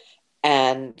months.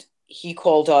 And he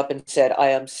called up and said, I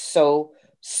am so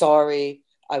sorry.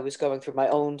 I was going through my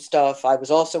own stuff. I was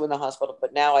also in the hospital,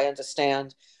 but now I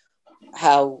understand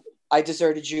how I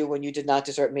deserted you when you did not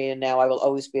desert me. And now I will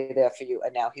always be there for you.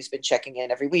 And now he's been checking in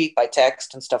every week by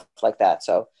text and stuff like that.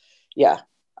 So, yeah,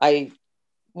 I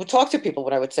would talk to people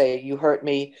when I would say, you hurt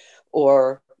me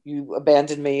or you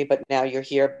abandoned me, but now you're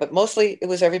here. But mostly it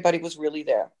was everybody was really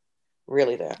there,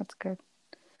 really there. That's good.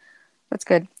 That's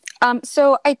good.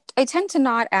 So I tend to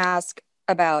not ask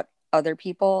about other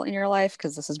people in your life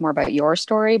because this is more about your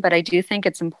story, but I do think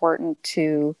it's important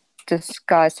to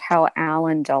discuss how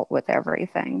Alan dealt with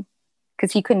everything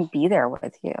because he couldn't be there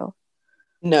with you.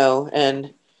 No,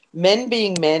 and men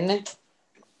being men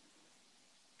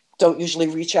don't usually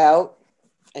reach out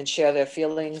and share their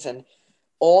feelings. And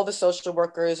all the social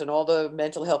workers and all the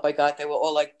mental help I got, they were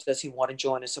all like, does he want to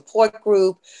join a support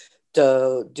group?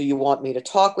 Do you want me to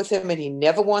talk with him? And he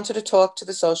never wanted to talk to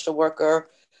the social worker,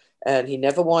 and he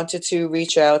never wanted to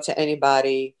reach out to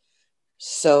anybody.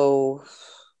 So,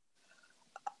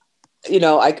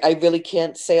 I really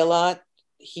can't say a lot.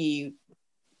 He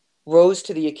rose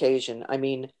to the occasion. I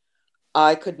mean,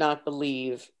 I could not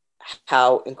believe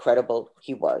how incredible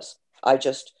he was. I,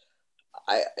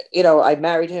 I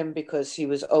married him because he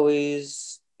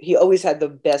always had the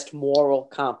best moral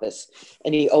compass,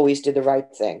 and he always did the right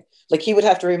thing. Like he would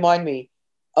have to remind me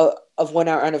of when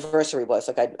our anniversary was.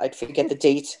 Like I'd forget the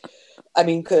date. I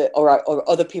mean, or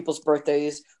other people's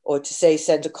birthdays, or to say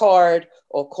send a card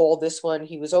or call this one.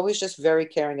 He was always just very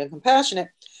caring and compassionate,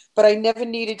 but I never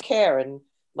needed care. And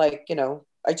like,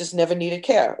 I just never needed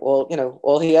care. Well,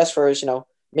 all he asked for is,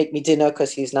 make me dinner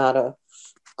because he's not a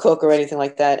cook or anything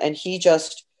like that. And he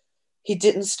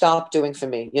didn't stop doing for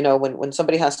me. When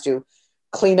somebody has to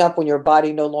clean up when your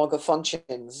body no longer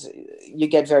functions, you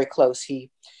get very close. He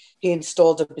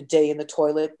installed a bidet in the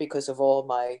toilet because of all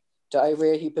my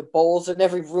diarrhea. He put bowls in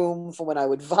every room for when I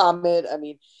would vomit. I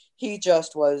mean, he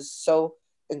just was so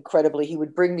incredibly. He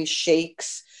would bring me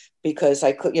shakes because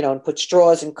I could, and put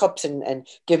straws in cups and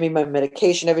give me my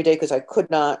medication every day because I could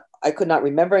not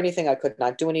remember anything. I could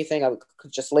not do anything.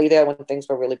 Could just lay there when things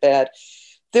were really bad.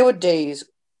 There were days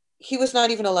he was not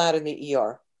even allowed in the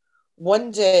ER. One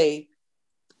day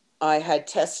I had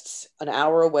tests an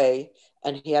hour away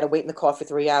and he had to wait in the car for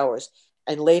 3 hours.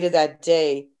 And later that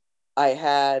day, I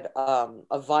had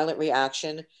a violent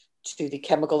reaction to the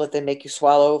chemical that they make you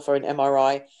swallow for an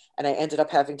MRI. And I ended up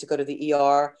having to go to the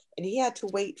ER, and he had to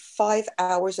wait 5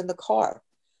 hours in the car.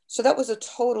 So that was a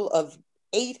total of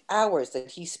 8 hours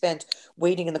that he spent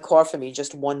waiting in the car for me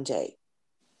just one day.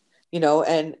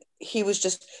 And he was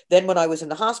just, then when I was in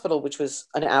the hospital, which was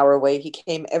an hour away, he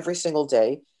came every single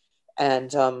day.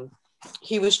 And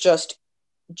he was just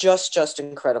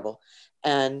incredible.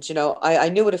 And I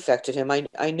knew it affected him.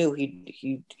 I knew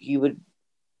he would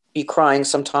be crying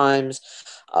sometimes.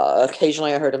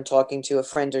 Occasionally I heard him talking to a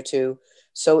friend or two.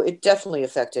 So it definitely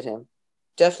affected him.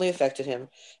 Definitely affected him.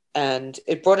 And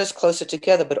it brought us closer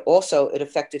together, but also it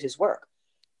affected his work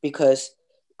because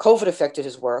COVID affected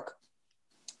his work.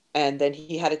 And then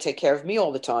he had to take care of me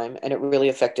all the time, and it really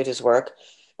affected his work.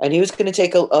 And he was going to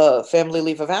take a family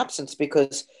leave of absence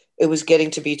because it was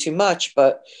getting to be too much,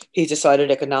 but he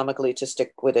decided economically to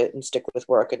stick with it and stick with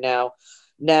work. And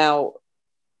now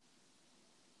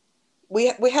we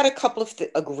had a couple of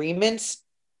agreements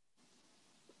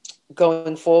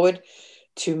going forward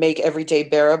to make every day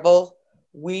bearable.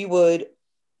 We would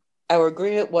Our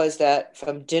agreement was that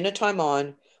from dinner time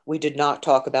on, we did not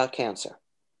talk about cancer.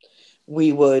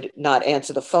 We would not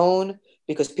answer the phone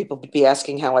because people would be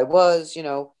asking how I was.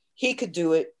 He could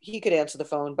do it. He could answer the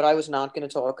phone, but I was not going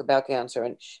to talk about cancer,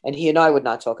 and he and I would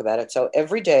not talk about it. So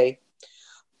every day,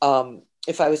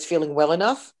 if I was feeling well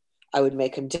enough, I would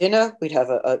make him dinner. We'd have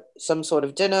some sort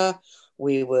of dinner.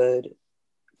 We would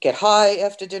get high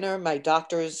after dinner. My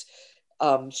doctors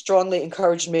strongly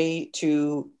encouraged me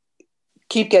to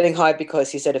keep getting high because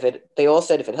they all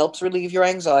said if it helps relieve your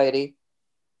anxiety,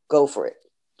 go for it.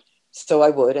 So I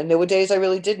would. And there were days I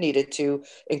really did need it to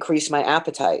increase my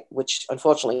appetite, which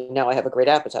unfortunately now I have a great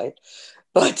appetite.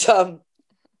 But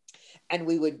and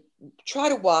we would try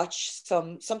to watch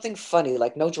something funny,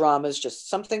 like no dramas, just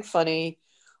something funny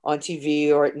on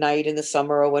TV, or at night in the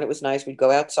summer, or when it was nice, we'd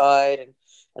go outside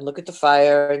and look at the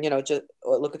fire, and just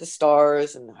or look at the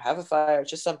stars and have a fire,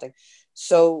 just something.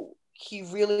 So he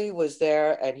really was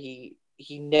there, and he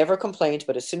never complained.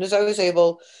 But as soon as I was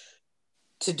able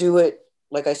to do it,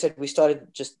 like I said, we started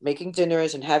just making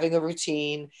dinners and having a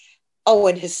routine. Oh,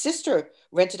 and his sister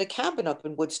rented a cabin up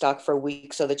in Woodstock for a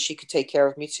week so that she could take care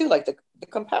of me too. Like the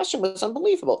compassion was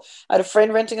unbelievable. I had a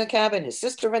friend renting a cabin, his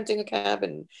sister renting a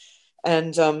cabin.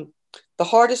 And the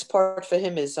hardest part for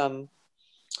him is I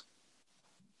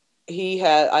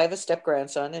have a step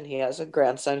grandson, and he has a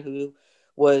grandson who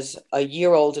was a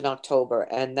year old in October.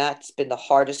 And that's been the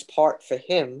hardest part for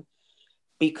him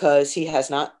because he has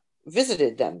not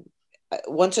visited them.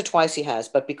 Once or twice he has,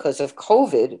 but because of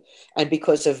COVID and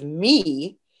because of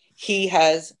me, he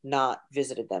has not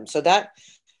visited them. So that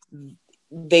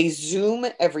they Zoom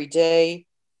every day,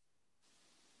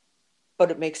 but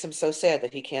it makes him so sad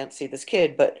that he can't see this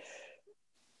kid. But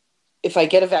if I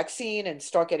get a vaccine and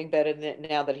start getting better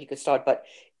now that he could start, but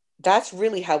that's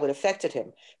really how it affected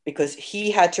him because he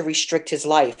had to restrict his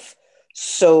life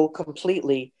so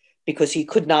completely because he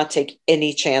could not take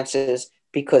any chances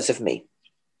because of me,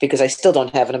 because I still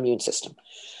don't have an immune system.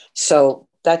 So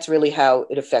that's really how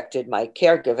it affected my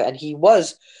caregiver. And he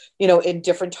was, in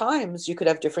different times, you could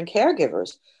have different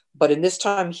caregivers. But in this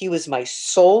time, he was my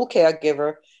sole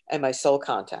caregiver and my sole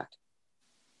contact,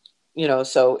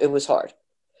 so it was hard.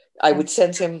 I Yeah. would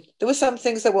send him, there were some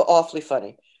things that were awfully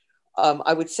funny.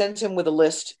 I would send him with a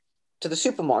list to the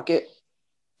supermarket.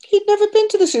 He'd never been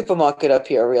to the supermarket up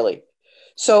here, really.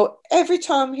 So every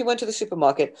time he went to the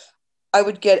supermarket, I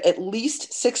would get at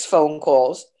least 6 phone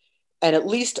calls and at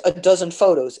least a dozen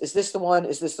photos. Is this the one?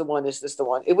 Is this the one? Is this the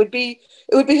one? It would be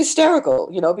hysterical,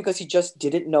 because he just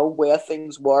didn't know where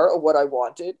things were or what I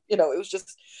wanted. It was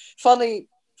just funny.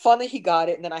 Funny he got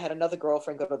it, and then I had another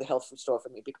girlfriend go to the health food store for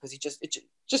me because he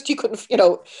couldn't,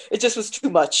 it just was too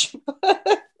much.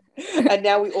 And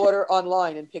now we order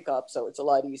online and pick up, so it's a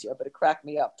lot easier. But it cracked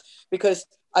me up because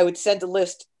I would send a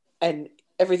list and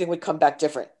everything would come back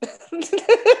different.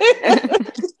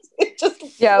 It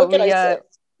just Yeah, what can I say?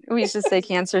 we used to say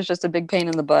cancer is just a big pain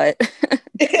in the butt. So,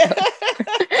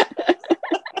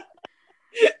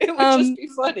 It would just um, be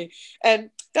funny.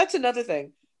 And that's another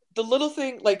thing. The little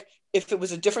thing, like if it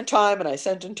was a different time and I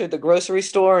sent him to the grocery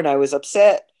store and I was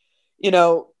upset,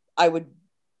 I would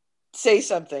say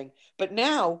something. But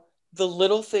now the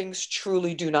little things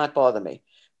truly do not bother me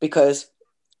because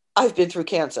I've been through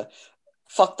cancer.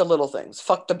 Fuck the little things.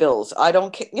 Fuck the bills. I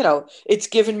don't care. It's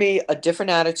given me a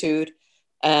different attitude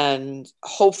and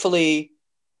hopefully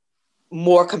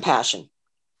more compassion.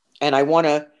 And I want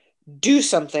to do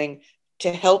something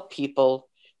to help people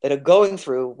that are going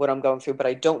through what I'm going through, but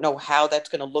I don't know how that's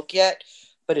going to look yet.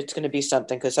 But it's going to be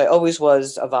something because I always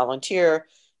was a volunteer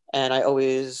and I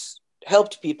always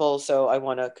helped people. So I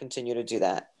want to continue to do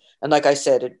that. And like I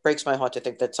said, it breaks my heart to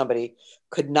think that somebody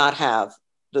could not have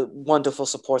the wonderful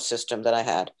support system that I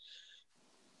had.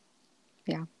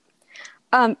 yeah.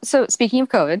 So speaking of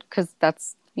COVID, because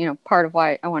that's, part of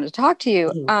why I wanted to talk to you.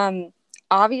 Mhm.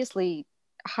 Obviously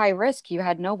high risk, you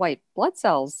had no white blood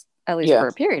cells, at least Yeah, for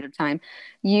a period of time.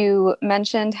 You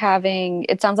mentioned having,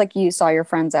 it sounds like you saw your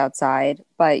friends outside,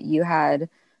 but you had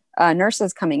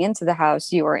nurses coming into the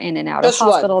house. You were in and out of just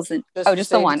one, hospitals and, oh, just the just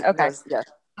the same one. Okay. nurse. Yeah,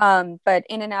 But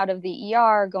in and out of the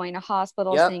ER, going to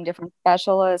hospitals, yep. seeing different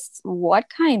specialists. What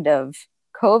kind of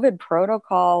COVID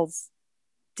protocols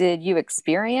did you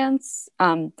experience?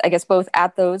 I guess both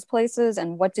at those places,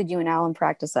 and what did you and Alan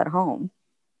practice at home?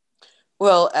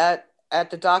 Well, at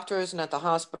the doctors and at the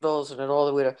hospitals and at all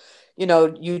the way to,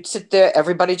 you'd sit there.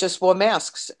 Everybody just wore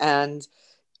masks, and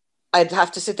I'd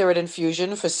have to sit there at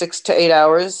infusion for 6 to 8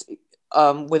 hours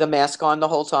with a mask on the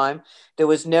whole time. There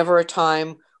was never a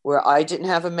time where I didn't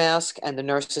have a mask and the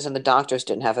nurses and the doctors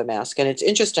didn't have a mask. And it's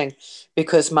interesting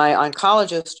because my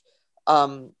oncologist,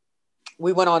 um,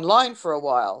 we went online for a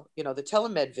while, the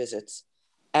telemed visits,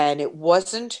 and it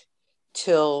wasn't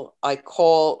till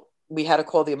we had to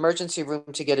call the emergency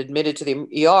room to get admitted to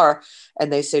the ER,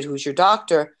 and they said, "Who's your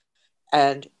doctor?"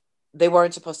 And they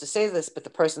weren't supposed to say this, but the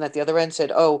person at the other end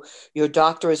said, "Oh, your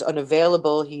doctor is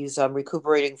unavailable. He's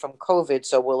recuperating from COVID,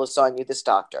 so we'll assign you this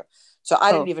doctor." So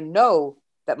I didn't Oh, even know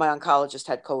that my oncologist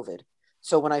had COVID.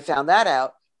 So when I found that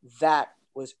out, that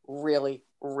was really,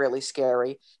 really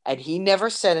scary. And he never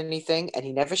said anything and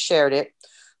he never shared it.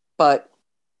 But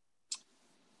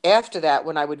after that,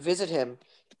 when I would visit him,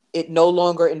 it no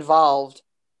longer involved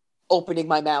opening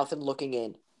my mouth and looking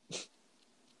in,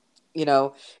 you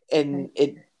know, and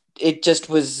right. it just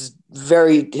was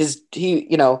very his he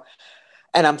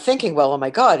and I'm thinking, well, oh my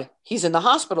God, he's in the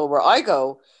hospital where I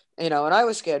go, and I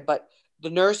was scared. But the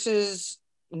nurses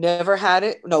never had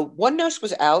it. No, one nurse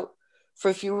was out for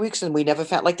a few weeks and we never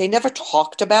found, like, they never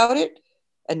talked about it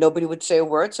and nobody would say a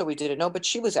word. So we didn't know, but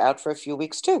she was out for a few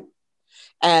weeks too.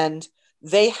 And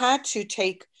they had to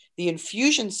take the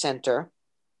infusion center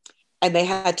and they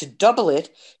had to double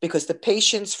it because the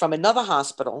patients from another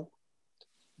hospital,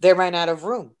 they ran out of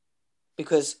room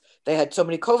because they had so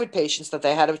many COVID patients that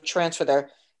they had to transfer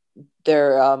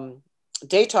their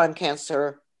daytime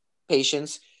cancer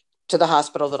patients to the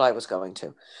hospital that I was going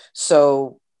to.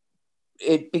 So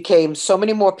it became so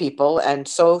many more people and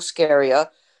so scarier,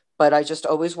 but I just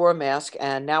always wore a mask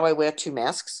and now I wear 2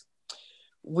 masks.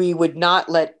 We would not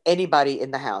let anybody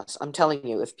in the house. I'm telling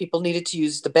you, if people needed to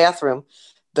use the bathroom,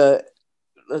 the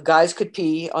the guys could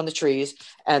pee on the trees,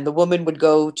 and the woman would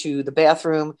go to the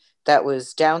bathroom that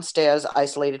was downstairs,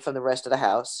 isolated from the rest of the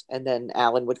house, and then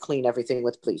Alan would clean everything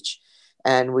with bleach.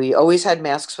 And we always had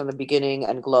masks from the beginning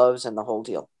and gloves and the whole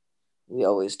deal. We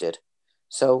always did.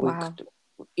 So we Wow.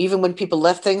 even when people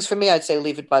left things for me, I'd say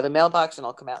leave it by the mailbox and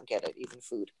I'll come out and get it, even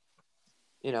food.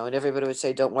 And everybody would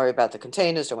say, don't worry about the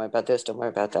containers, don't worry about this, don't worry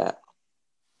about that.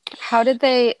 How did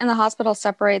they in the hospital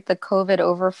separate the COVID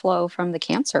overflow from the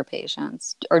cancer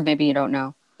patients? Or maybe you don't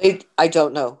know. I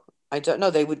don't know. I don't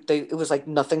know. It was like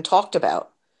nothing talked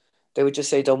about. They would just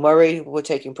say, don't worry, we're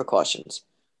taking precautions.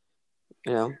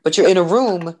 But you're So, in a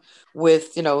room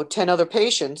with, 10 other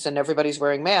patients and everybody's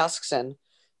wearing masks. And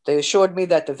they assured me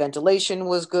that the ventilation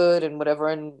was good and whatever.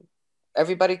 And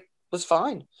everybody was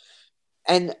fine.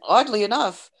 And oddly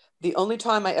enough, the only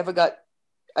time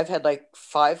I've had like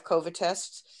 5 COVID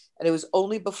tests, and it was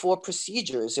only before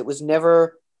procedures. It was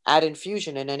never at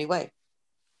infusion in any way.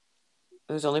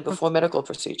 It was only before medical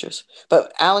procedures.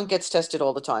 But Alan gets tested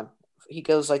all the time. He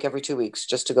goes like every 2 weeks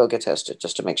just to go get tested,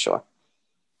 just to make sure.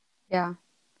 yeah.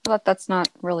 But that's not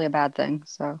really a bad thing.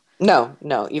 No,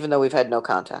 no, even though we've had no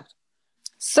contact.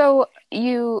 So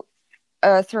you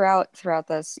throughout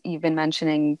this, you've been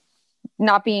mentioning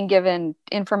not being given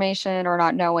information or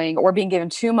not knowing, or being given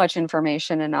too much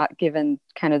information and not given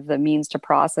kind of the means to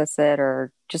process it,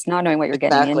 or just not knowing what you're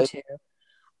getting Exactly. into.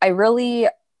 I really,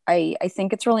 I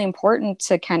think it's really important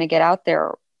to kind of get out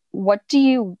there. What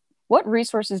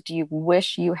resources do you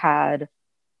wish you had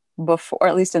before, or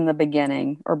at least in the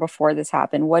beginning or before this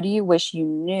happened? What do you wish you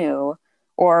knew,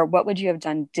 or what would you have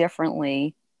done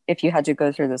differently if you had to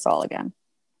go through this all again?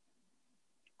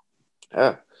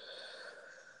 Uh,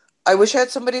 I wish I had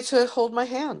somebody to hold my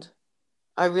hand.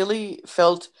 I really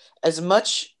felt as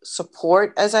much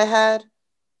support as I had,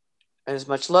 and as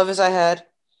much love as I had.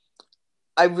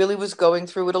 I really was going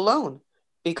through it alone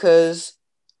because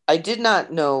I did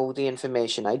not know the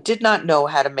information. I did not know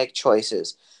how to make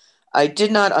choices. I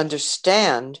did not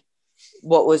understand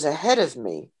what was ahead of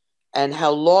me and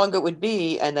how long it would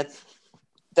be, and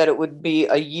that it would be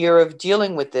a year of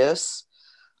dealing with this.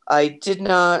 I did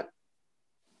not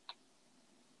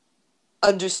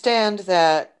understand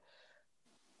that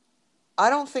I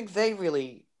don't think they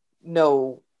really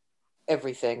know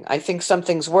everything. I think some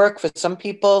things work for some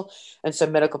people and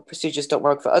some medical procedures don't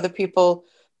work for other people.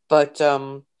 But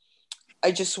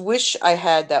I just wish I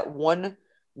had that one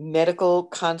medical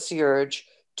concierge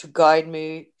to guide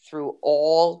me through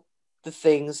all the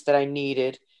things that I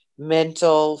needed,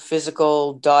 mental,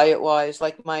 physical, diet wise.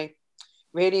 Like my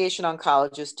radiation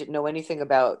oncologist didn't know anything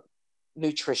about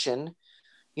nutrition.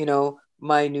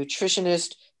 My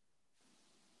nutritionist,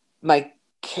 my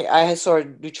I saw a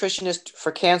nutritionist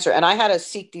for cancer, and I had to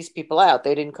seek these people out.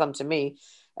 They didn't come to me.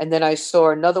 And then I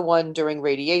saw another one during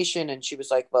radiation, and she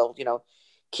was like, "Well,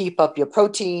 keep up your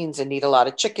proteins and eat a lot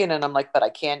of chicken." And I'm like, "But I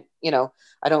can't,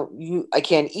 I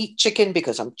can't eat chicken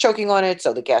because I'm choking on it."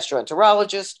 So the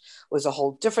gastroenterologist was a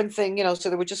whole different thing. So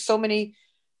there were just so many.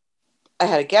 I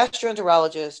had a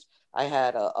gastroenterologist, I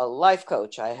had a life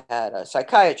coach, I had a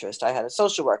psychiatrist, I had a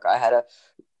social worker, I had a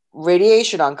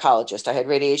radiation oncologist, I had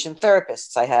radiation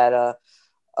therapists, I had a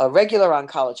regular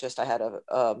oncologist, I had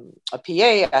a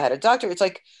PA, I had a doctor. It's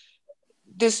like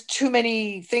there's too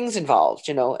many things involved.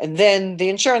 And then the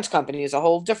insurance company is a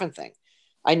whole different thing.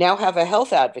 I now have a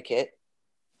health advocate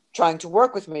trying to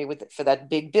work with me for that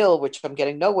big bill, which I'm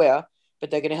getting nowhere,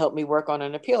 but they're going to help me work on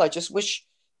an appeal. I just wish,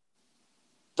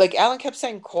 like Alan kept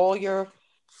saying, call your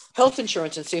health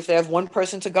insurance and see if they have one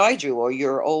person to guide you, or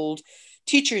your old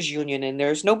teachers union, and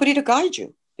there's nobody to guide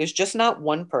you. There's just not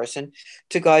one person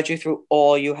to guide you through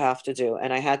all you have to do.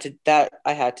 And I had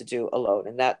to do alone.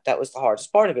 And that was the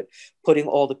hardest part of it, putting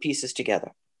all the pieces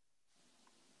together.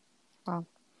 Wow.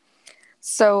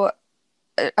 So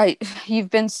I you've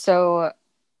been so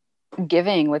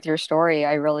giving with your story.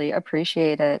 I really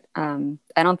appreciate it. I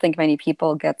don't think many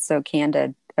people get so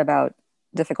candid about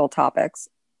difficult topics,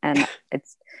 and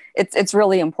it's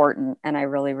really important. And I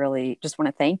really, really just want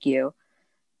to thank you.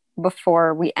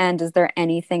 Before we end, is there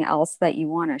anything else that you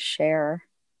want to share?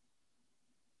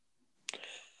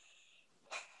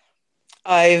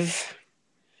 I've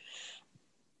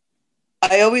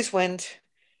I always went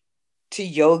to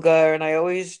yoga and I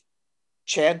always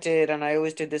chanted and I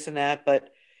always did this and that, but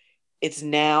it's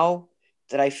now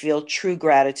that I feel true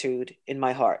gratitude in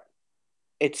my heart.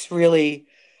 It's really,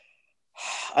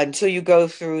 until you go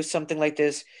through something like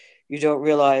this, you don't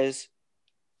realize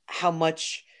how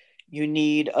much you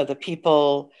need other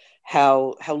people,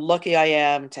 how lucky I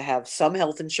am to have some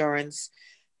health insurance,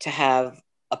 to have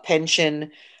a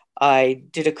pension. I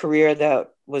did a career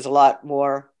that was a lot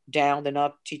more down than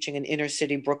up, teaching in inner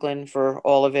city Brooklyn for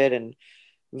all of it, and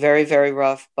very, very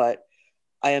rough. But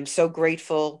I am so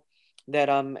grateful that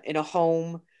I'm in a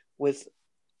home with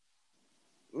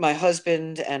my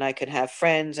husband and I can have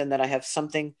friends and that I have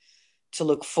something to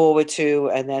look forward to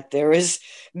and that there is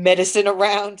medicine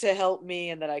around to help me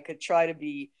and that I could try to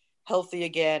be healthy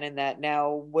again and that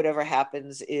now whatever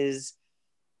happens is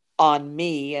on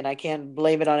me and I can't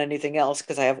blame it on anything else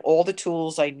because I have all the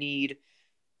tools I need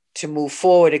to move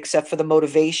forward except for the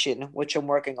motivation which I'm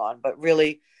working on. But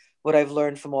really what I've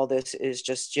learned from all this is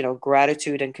just,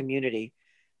 gratitude and community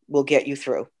will get you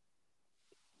through.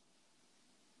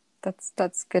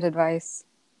 That's good advice.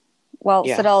 Well,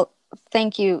 Yeah. Sadell,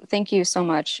 thank you so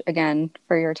much again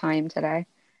for your time today.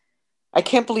 I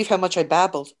can't believe how much I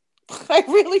babbled. I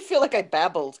really feel like I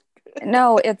babbled.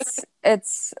 No,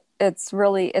 it's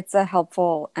really it's a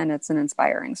helpful and it's an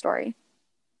inspiring story.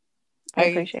 I I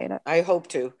appreciate it. I hope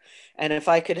to. And if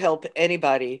I could help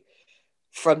anybody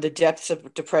from the depths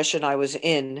of depression I was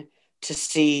in to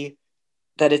see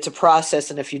that it's a process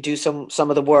and if you do some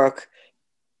of the work,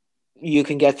 you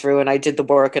can get through. And I did the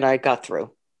work and I got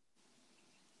through.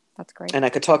 That's great. And I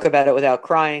could talk about it without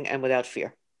crying and without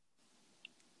fear,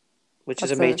 which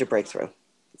is a That's a major breakthrough.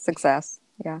 success.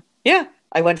 Yeah. Yeah.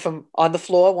 I went from on the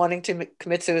floor wanting to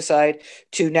commit suicide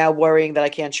to now worrying that I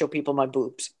can't show people my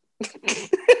boobs.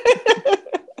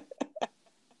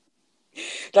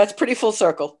 That's pretty full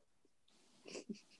circle.